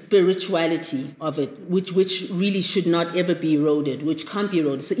there's the spirituality of it, which really should not ever be eroded, which can't be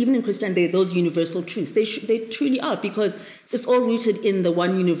eroded. So even in Christianity, there are those universal truths. They truly are, because it's all rooted in the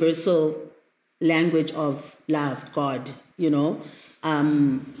one universal language of love, God, you know.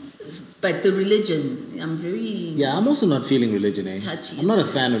 But the religion, I'm very... Yeah, I'm also not feeling religion, eh? touchy. I'm not a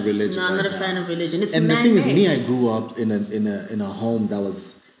fan of religion. No, I'm not a fan of religion. It's and man-made. the thing is, me, I grew up in a home that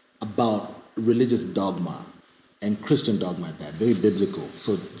was about religious dogma. And Christian dogma at that, very biblical.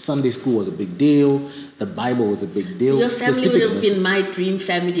 So Sunday school was a big deal. The Bible was a big deal. So your family would have been my dream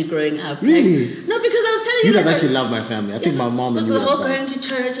family growing up. Really? Like, no, because I was telling you. You'd have actually loved my family. I think my mom and you was the whole would have going to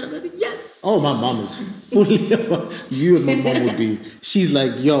church. And I'm like, yes. Oh, my mom is fully... You and my mom would be... She's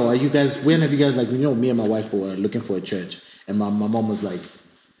like, yo, are you guys... When have you guys... Like, you know, me and my wife were looking for a church. And my mom was like,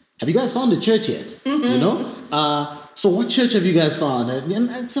 have you guys found a church yet? You know? So what church have you guys found?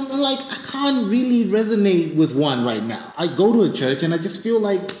 And something like, I can't really resonate with one right now. I go to a church and I just feel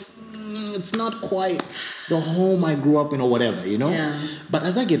like it's not quite the home I grew up in or whatever, you know? Yeah. But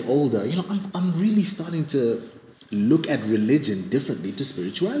as I get older, you know, I'm really starting to look at religion differently to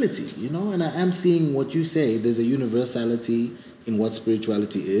spirituality, you know? And I am seeing what you say. There's a universality in what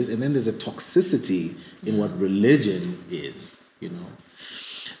spirituality is, and then there's a toxicity in what religion is, you know?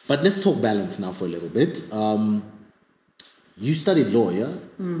 But let's talk balance now for a little bit. You studied law, yeah?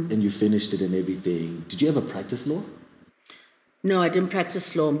 And you finished it and everything. Did you ever practice law? No, I didn't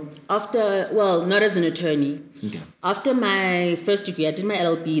practice law. Not as an attorney. Okay. After my first degree, I did my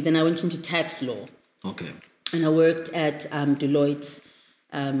LLB, then I went into tax law. Okay. And I worked at Deloitte.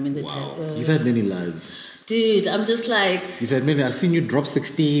 In the Wow. You've had many lives. Dude, I'm just like... You've had many... I've seen you drop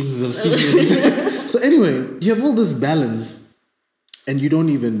 16s. I've seen you... So anyway, you have all this balance and you don't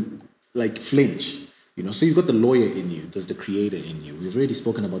even, like, flinch. You know, so you've got the lawyer in you, there's the creator in you. We've already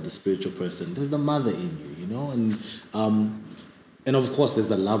spoken about the spiritual person. There's the mother in you, you know, and of course there's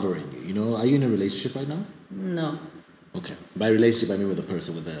the lover in you. You know, are you in a relationship right now? No. Okay. By relationship, I mean with a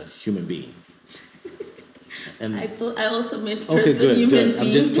person, with a human being. And I thought I also meant person, okay, good, human good. being.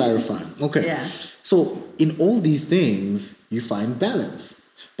 I'm just clarifying. Okay. Yeah. So in all these things, you find balance,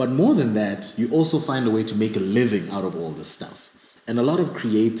 but more than that, you also find a way to make a living out of all this stuff. And a lot of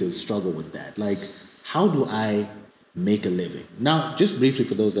creatives struggle with that, like. How do I make a living? Now, just briefly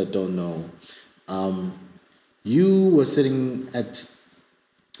for those that don't know, you were sitting at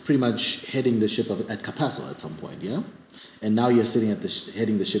pretty much heading the ship at Capasso at some point, yeah? And now you're sitting at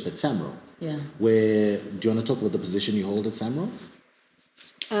heading the ship at Samro. Yeah. Where, do you want to talk about the position you hold at Samro?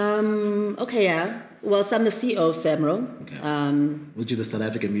 Okay, yeah. Well, so I'm the CEO of SAMRO, Which is the South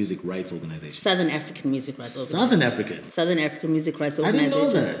African Music Rights Organization. Southern African Music Rights Organization. Southern African? Southern African Music Rights I didn't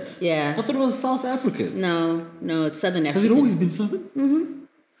Organization. know that. Yeah. I thought it was South African. No, it's Southern Has African. it always been Southern? Mm-hmm.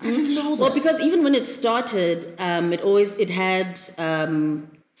 I didn't know that. Well, because even when it started, it had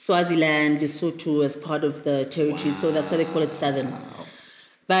Swaziland, Lesotho as part of the territory, so that's why they call it Southern.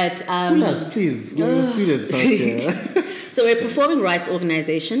 But School us, please. We're students out here. so we're a performing rights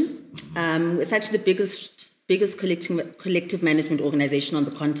organization. It's actually the biggest collective management organization on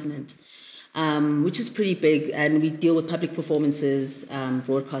the continent, which is pretty big, and we deal with public performances,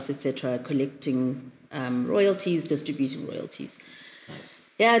 broadcasts, etc., collecting royalties, distributing royalties. Nice.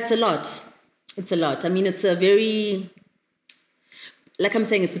 Yeah, it's a lot. I mean, it's a very, like I'm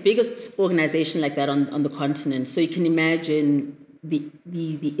saying, it's the biggest organization like that on the continent. So you can imagine the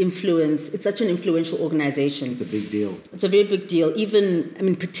influence. It's such an influential organization. It's a big deal. It's a very big deal. Even, I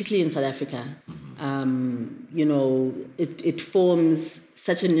mean, particularly in South Africa, you know, it forms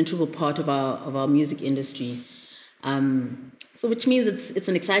such an integral part of our music industry. So which means it's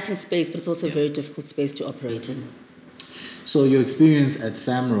an exciting space, but it's also a very difficult space to operate in. So your experience at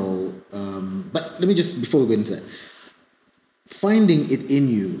SAMRO, but let me just, before we go into that, finding it in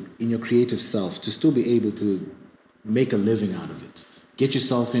you, in your creative self, to still be able to make a living out of it, get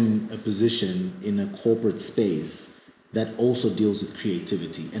yourself in a position in a corporate space that also deals with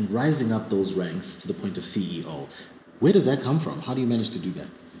creativity and rising up those ranks to the point of CEO. Where does that come from? How do you manage to do that?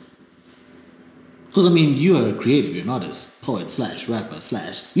 Because, I mean, you are a creative, you're not a poet / rapper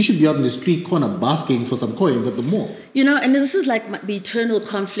 / you should be out in the street corner basking for some coins at the mall. You know, and this is like the eternal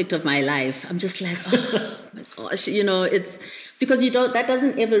conflict of my life. I'm just like, oh my gosh, you know, it's because that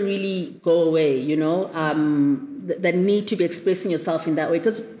doesn't ever really go away, you know, that need to be expressing yourself in that way.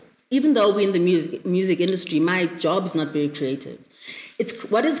 Because even though we're in the music industry, my job is not very creative.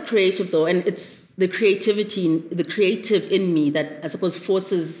 It's what is creative though, and it's the creative in me that I suppose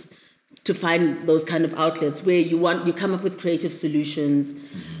forces to find those kind of outlets where you come up with creative solutions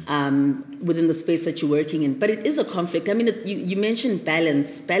within the space that you're working in. But it is a conflict. I mean, you mentioned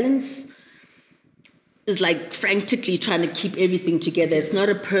balance. Balance is like frantically trying to keep everything together. It's not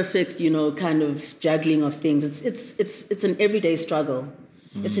a perfect, you know, kind of juggling of things. It's an everyday struggle.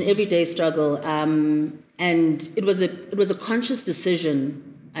 It's an everyday struggle. And it was a conscious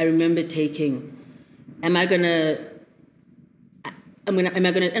decision I remember taking. Am I gonna,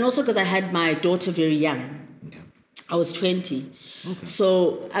 and also because I had my daughter very young. Okay. I was 20. Okay.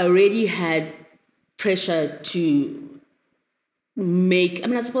 So I already had pressure to make,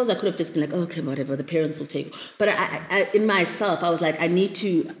 I suppose I could have just been like, okay, whatever, the parents will take. But I in myself, I was like, I need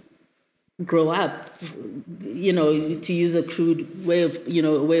to grow up, you know, to use a crude way of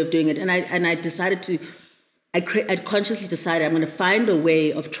doing it. And I decided to, I consciously decided I'm going to find a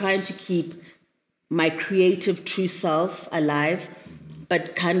way of trying to keep my creative true self alive,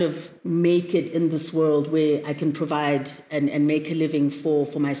 but kind of make it in this world where I can provide and make a living for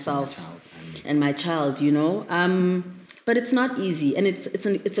myself and my child, you know. But it's not easy, and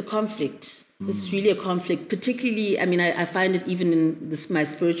it's a conflict. It's really a conflict, particularly, I mean, I find it even in my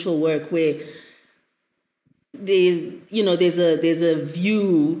spiritual work where there's a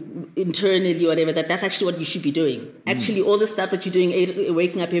view internally or whatever that's actually what you should be doing. Actually, all the stuff that you're doing,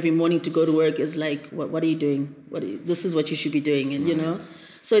 waking up every morning to go to work, is like, what are you doing? This is what you should be doing, and you know.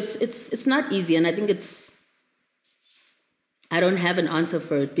 So it's not easy, and I think I don't have an answer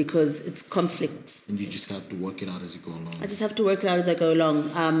for it because it's conflict. And you just have to work it out as you go along. I just have to work it out as I go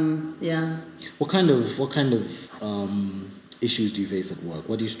along. Yeah. What kind of issues do you face at work?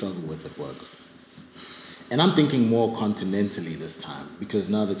 What do you struggle with at work? And I'm thinking more continentally this time, because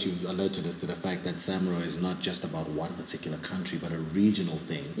now that you've alerted us to the fact that SAMRO is not just about one particular country, but a regional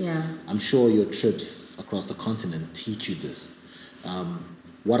thing. Yeah. I'm sure your trips across the continent teach you this.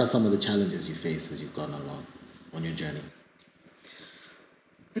 What are some of the challenges you face as you've gone along on your journey?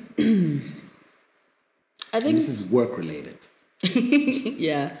 I think and this is work related.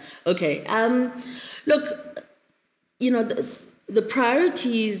 Yeah. Okay. Look, you know, the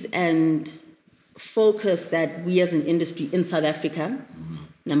priorities and focus that we as an industry in South Africa,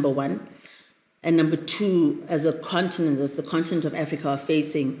 number one, and number two, as the continent of Africa are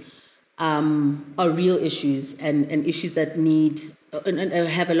facing, are real issues and issues that need and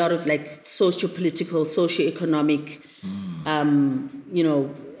have a lot of like socio-political, socio-economic,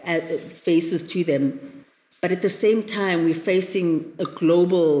 faces to them. But at the same time, we're facing a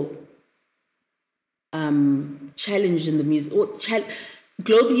global challenge in the music.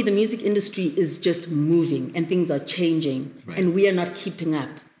 Globally, the music industry is just moving and things are changing, and we are not keeping up.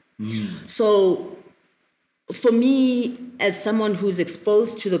 So for me, as someone who's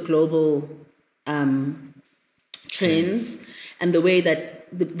exposed to the global trends and the way that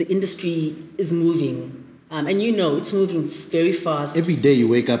the industry is moving. And it's moving very fast. Every day you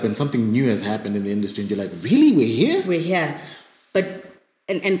wake up and something new has happened in the industry and you're like, really? We're here? We're here. But,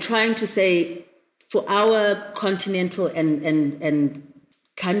 and trying to say, for our continental and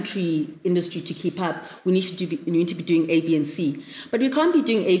country industry to keep up, we need to be doing A, B, and C. But we can't be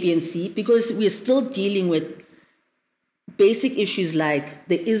doing A, B, and C because we're still dealing with basic issues like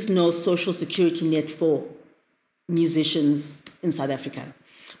there is no social security net for musicians in South Africa.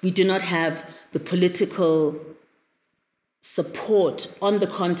 We do not have the political support on the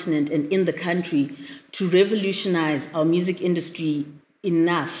continent and in the country to revolutionize our music industry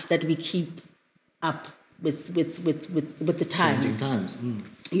enough that we keep up with the times. Changing times.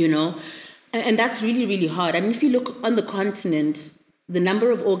 And that's really, really hard. I mean, if you look on the continent, the number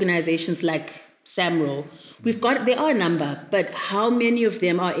of organizations like SAMRO, there are a number, but how many of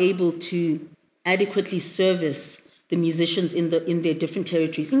them are able to adequately service the musicians in their different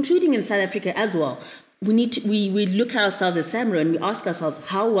territories, including in South Africa as well? We look at ourselves as SAMRO and we ask ourselves,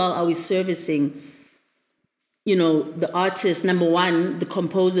 how well are we servicing, the artists, number one, the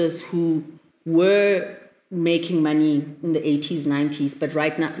composers who were making money in the 80s, 90s, but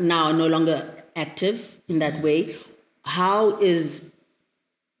right now are no longer active in that way. How is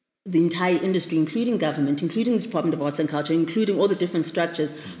the entire industry, including government, including the Department of Arts and Culture, including all the different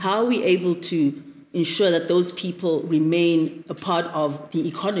structures, how are we able to ensure that those people remain a part of the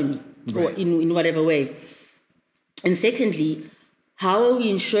economy, right, or in whatever way? And secondly, how are we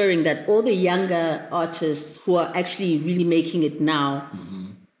ensuring that all the younger artists who are actually really making it now,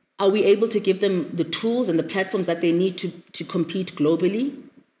 are we able to give them the tools and the platforms that they need to compete globally?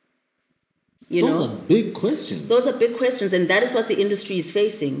 Those are big questions. Those are big questions, and that is what the industry is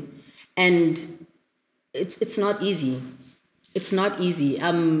facing. And it's not easy. It's not easy.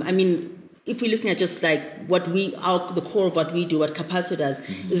 I mean, if we're looking at just like the core of what we do, what Capasso does,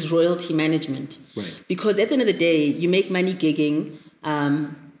 is royalty management. Right. Because at the end of the day, you make money gigging,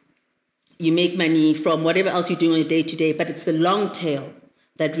 you make money from whatever else you're doing on a day-to-day, but it's the long tail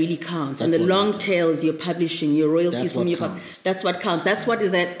that really counts. That's and the long tail is your publishing, your royalties from your counts. That's what counts. That's what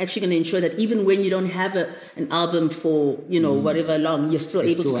is actually going to ensure that even when you don't have an album for, whatever long, you're still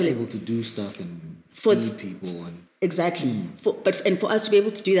able to do stuff and feed people. And exactly. For us to be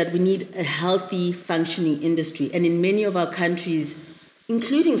able to do that, we need a healthy, functioning industry. And in many of our countries,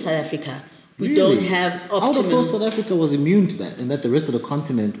 including South Africa, we don't have optimum. I would have thought South Africa was immune to that, and that the rest of the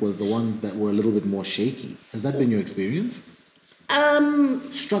continent was the ones that were a little bit more shaky. Has that been your experience?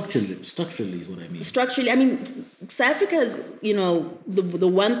 Structurally is what I mean. Structurally, I mean, South Africa is, the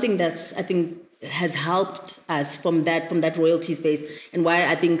one thing that's, I think, has helped us from that royalty space, and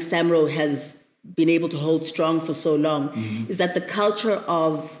why I think SAMRO has been able to hold strong for so long, is that the culture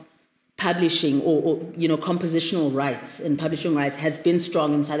of publishing or compositional rights and publishing rights has been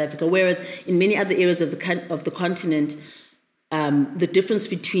strong in South Africa, whereas in many other areas of the continent, the difference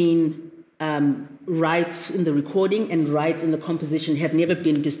between rights in the recording and rights in the composition have never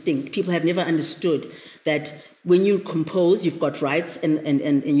been distinct. People have never understood that when you compose, you've got rights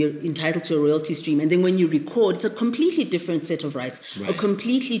and you're entitled to a royalty stream. And then when you record, it's a completely different set of rights, a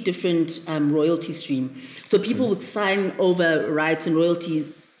completely different royalty stream. So people would sign over rights and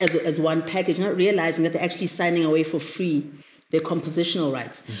royalties as one package, not realizing that they're actually signing away for free their compositional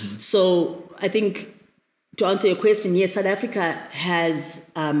rights. So I think, to answer your question, yes, South Africa has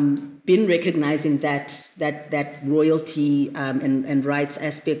been recognizing that royalty and rights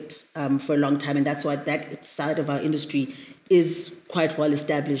aspect for a long time, and that's why that side of our industry is quite well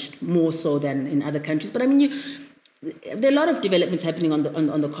established, more so than in other countries. But I mean, there are a lot of developments happening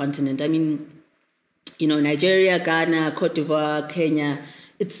on the continent. I mean, Nigeria, Ghana, Cote d'Ivoire, Kenya.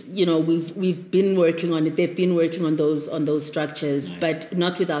 It's we've been working on it. They've been working on those structures, but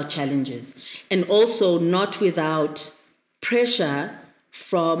not without challenges, and also not without pressure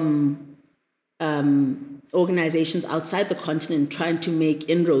from organizations outside the continent trying to make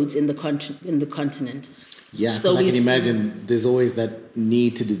inroads in the continent. Yeah, so I can imagine there's always that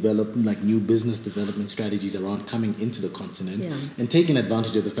need to develop like new business development strategies around coming into the continent and taking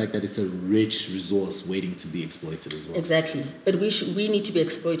advantage of the fact that it's a rich resource waiting to be exploited as well. Exactly. But we need to be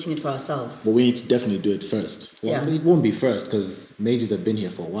exploiting it for ourselves. But we need to definitely do it first. Well, it won't be first because majors have been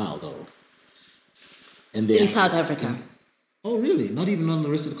here for a while though. And in South Africa. Oh, really? Not even on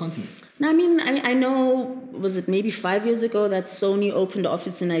the rest of the continent? No, I mean, I know, was it maybe 5 years ago that Sony opened an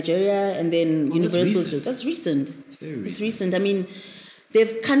office in Nigeria and then Universal... That's recent. It's very recent. It's recent. I mean,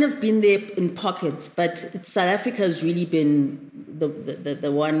 they've kind of been there in pockets, but South Africa has really been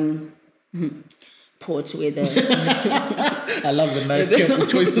the one port where the I love the nice, careful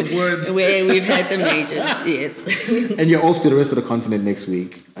choice of words. where we've had the majors. Yes. And you're off to the rest of the continent next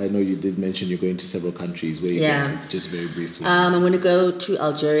week. I know you did mention you're going to several countries. Where you going? Just very briefly. I'm going to go to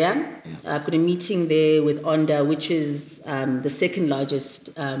Algeria. I've got a meeting there with ONDA, which is the second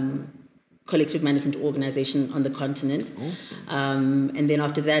largest collective management organization on the continent. Awesome. And then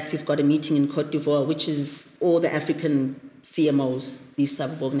after that, we've got a meeting in Cote d'Ivoire, which is all the African CMOs, these type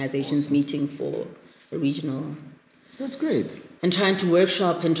of organizations meeting for a regional. That's great. And trying to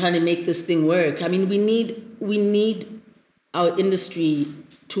workshop and trying to make this thing work. I mean, we need our industry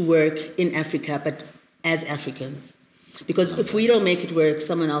to work in Africa, but as Africans. Because if we don't make it work,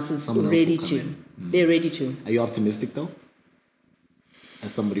 someone else is ready to. They're ready to. Are you optimistic though?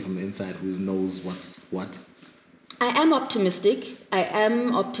 As somebody from the inside who knows what's what? I am optimistic,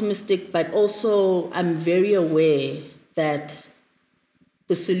 but also I'm very aware that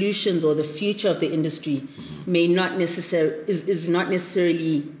the solutions or the future of the industry may not is not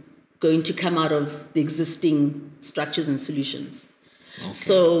necessarily going to come out of the existing structures and solutions. Okay.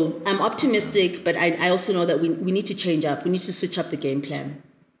 So I'm optimistic, but I also know that we need to change up. We need to switch up the game plan.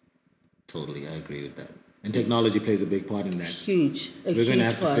 Totally, I agree with that. And technology plays a big part in that. Huge. We're going to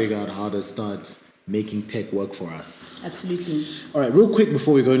have to figure out how to start making tech work for us. Absolutely. All right, real quick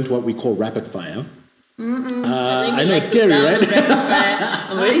before we go into what we call rapid fire. I know it's scary, right?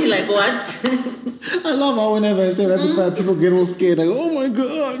 I'm already like, what? I love how whenever I say rapid fire, people get all scared. Like, oh my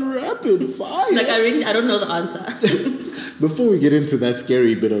God, rapid fire. Like, I don't know the answer. Before we get into that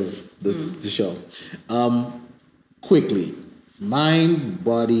scary bit of the show, quickly, mind,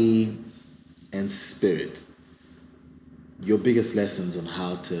 body, and spirit. Your biggest lessons on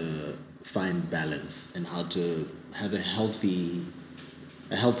how to find balance and how to have a healthy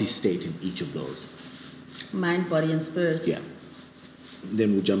state in each of those. Mind, body, and spirit. Yeah.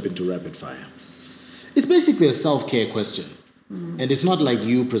 Then we'll jump into rapid fire. It's basically a self-care question. And it's not like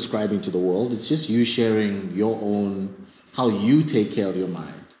you prescribing to the world. It's just you sharing your own, how you take care of your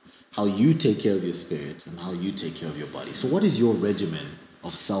mind, how you take care of your spirit, and how you take care of your body. So what is your regimen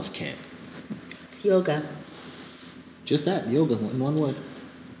of self-care? It's yoga. Just that, yoga, in one word.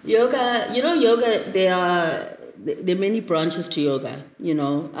 Yoga, there are many branches to yoga,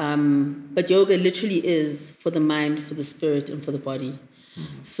 but yoga literally is for the mind, for the spirit, and for the body.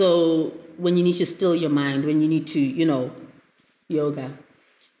 Mm-hmm. So when you need to still your mind, when you need to, yoga.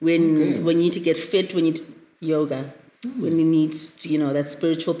 When you need to get fit, yoga. When you need, that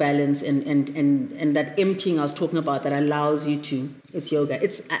spiritual balance and that emptying I was talking about that allows you to, it's yoga.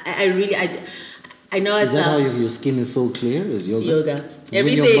 I know is that how your skin is so clear? Is yoga? Yoga.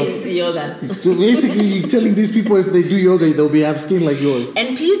 Everything, yoga. So basically, you're telling these people if they do yoga, they'll have skin like yours.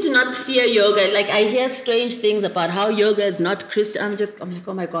 And please do not fear yoga. Like, I hear strange things about how yoga is not Christian. I'm like,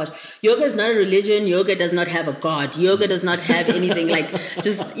 oh my gosh. Yoga is not a religion. Yoga does not have a God. Yoga does not have anything. Like,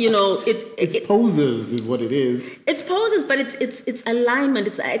 just, It's poses is what it is. It's poses, but it's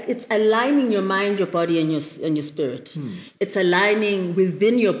alignment. It's aligning your mind, your body, and your spirit. It's aligning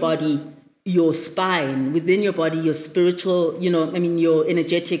within your body your spine, within your body, your spiritual, your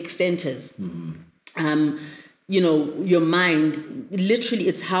energetic centers. Your mind, literally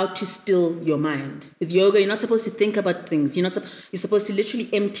it's how to still your mind. With yoga, you're not supposed to think about things. You're supposed to literally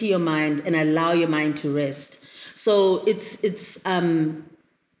empty your mind and allow your mind to rest. So it's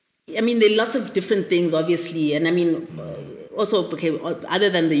there are lots of different things, obviously. And also, other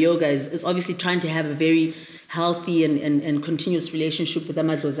than the yoga is obviously trying to have a very healthy and continuous relationship with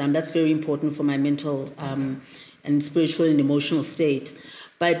Amadlozam. That's very important for my mental and spiritual and emotional state.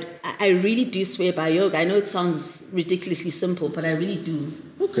 But I really do swear by yoga. I know it sounds ridiculously simple, but I really do.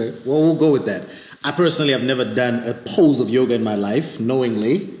 Okay, well, we'll go with that. I personally have never done a pose of yoga in my life,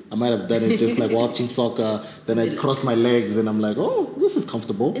 knowingly. I might have done it just like watching soccer, then I'd cross my legs and I'm like, oh, this is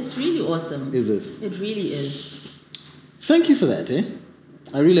comfortable. It's really awesome. Is it? It really is. Thank you for that,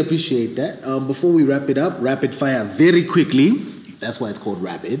 I really appreciate that. Before we wrap it up, rapid fire very quickly. That's why it's called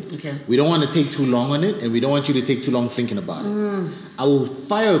rapid. Okay. We don't want to take too long on it, and we don't want you to take too long thinking about it. I will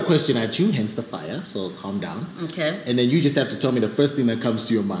fire a question at you, hence the fire, so calm down. Okay. And then you just have to tell me the first thing that comes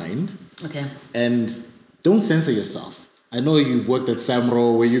to your mind. Okay. And don't censor yourself. I know you've worked at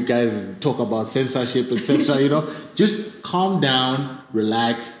Samro where you guys talk about censorship, etc. Just calm down,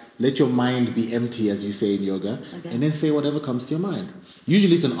 relax, let your mind be empty, as you say in yoga, and then say whatever comes to your mind.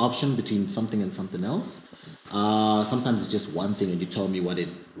 Usually it's an option between something and something else. Sometimes it's just one thing and you tell me what it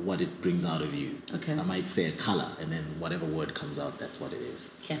brings out of you. Okay. I might say a color and then whatever word comes out, that's what it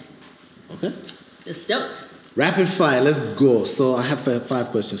is. Okay? Let's do it. Rapid fire, let's go. So I have 5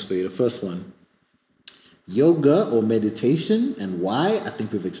 questions for you. The first one, yoga or meditation and why? I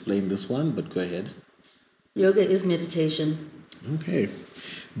think we've explained this one, but go ahead. Yoga is meditation. Okay.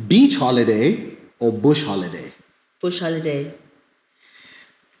 Beach holiday or bush holiday? Bush holiday.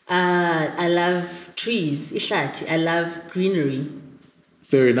 I love trees. Ihlati. I love greenery.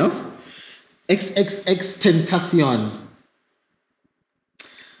 Fair enough. XXXTenTacion.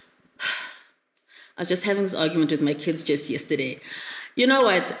 I was just having this argument with my kids just yesterday. You know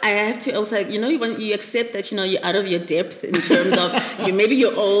what? I have to also, when you accept that, you're out of your depth in terms of maybe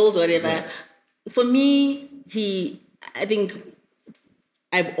you're old or whatever. Right. For me, I think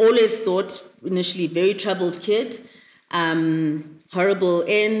I've always thought initially very troubled kid, horrible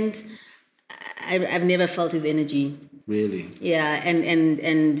end. I've never felt his energy. Really? Yeah,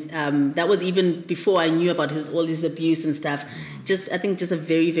 and that was even before I knew about all his abuse and stuff. I think just a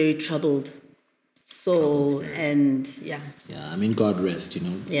very, very troubled soul, and yeah. Yeah, I mean, God rest,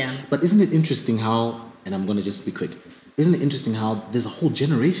 Yeah. But isn't it interesting how, and I'm going to just be quick, isn't it interesting how there's a whole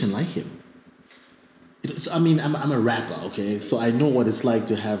generation like him? I'm a rapper, okay? So I know what it's like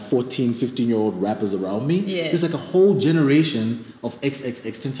to have 14, 15-year-old rappers around me. Yeah. There's like a whole generation of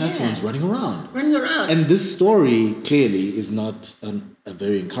XXXTenTacions running around. And this story clearly is not a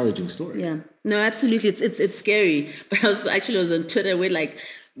very encouraging story. Yeah. No, absolutely. It's scary. But I was on Twitter where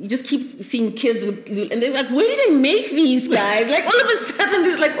you just keep seeing kids and they're like, where did they make these guys? Like all of a sudden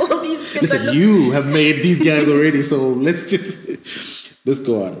there's like all these kids. Listen, you have made these guys already, so let's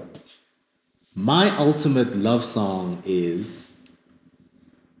go on. My ultimate love song is...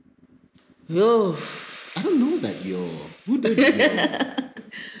 Yo. I don't know that Yo. Who did Yo?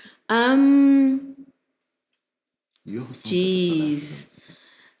 Yo Jeez.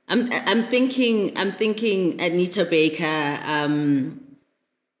 I'm thinking Anita Baker,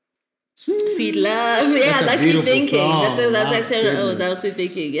 Sweet Love. Yeah, that's actually thinking. That's actually what I was also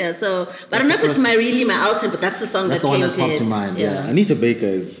thinking. Yeah, so but I don't know if it's my ultimate, but that's the song that's that the one came that popped to mind. Yeah. Anita Baker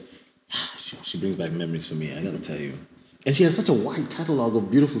is... She brings back memories for me, I gotta tell you. And she has such a wide catalogue of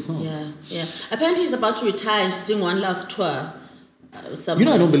beautiful songs. Yeah. Apparently she's about to retire and she's doing one last tour. I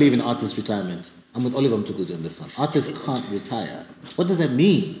don't believe in artist retirement. I'm with Oliver Mtukudu on this one. Artists can't retire. What does that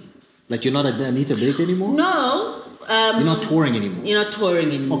mean? Like you're not Anita Baker anymore? No. You're not touring anymore? You're not touring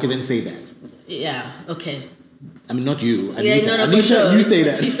anymore. Okay, then say that. Yeah, okay. I mean, not you. Anita, Anita, for sure. You say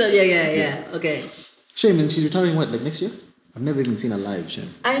that. She's still, yeah. Okay. Shame, and she's retiring what, like next year? I've never even seen her live, Shame.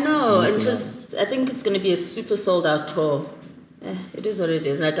 I know. I think it's going to be a super sold out tour. It is what it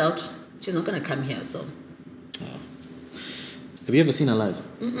is. And I doubt she's not going to come here, so. Oh. Have you ever seen her live?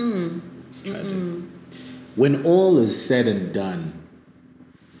 It's tragic. When all is said and done,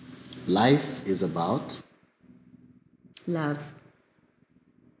 life is about? Love.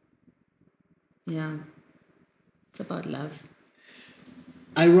 Yeah. It's about love.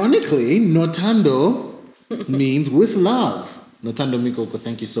 Ironically, Nothando means with love. Nothando Migogo,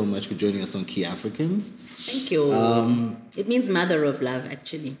 thank you so much for joining us on Key Africans. Thank you. It means mother of love,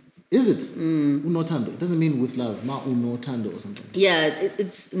 actually. Is it? Nothando. It doesn't mean with love. Ma Nothando or something. Yeah,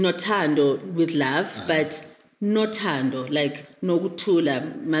 it's Nothando with love, but Nothando, like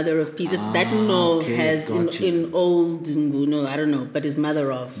Nogutula, mother of peace. That no okay, has in old Nguno, I don't know, but is mother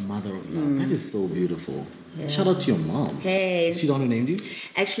of. Mother of love. That is so beautiful. Yeah. Shout out to your mom. Hey. Is she the one who named you?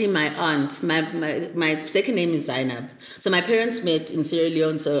 Actually, my aunt. My second name is Zainab. So my parents met in Sierra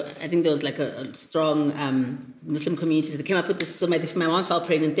Leone. So I think there was like a strong Muslim community. So they came up with this. So my mom fell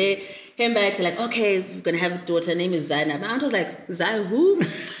pregnant. They came back. They're like, okay, we're gonna have a daughter. Her name is Zainab. My aunt was like, Zai who? No.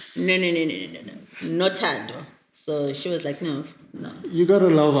 Nothando. So she was like, no. You gotta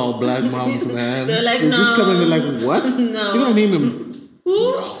love our black moms, man. They're like, they just come in. They're like, what? No. You're gonna name him?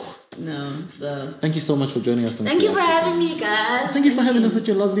 Who? No, so... Thank you so much for joining us. Thank you for having me, guys. Thank you for having us at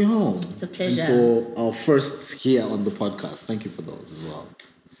your lovely home. It's a pleasure. And for our firsts here on the podcast. Thank you for those as well.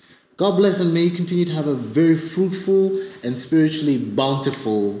 God bless, and may you continue to have a very fruitful and spiritually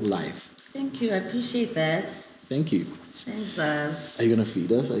bountiful life. Thank you. I appreciate that. Thank you. Thanks, Zubz. Are you going to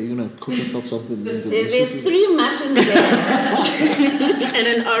feed us? Are you going to cook us up something delicious? There's 3 muffins there and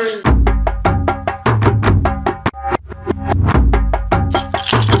an orange.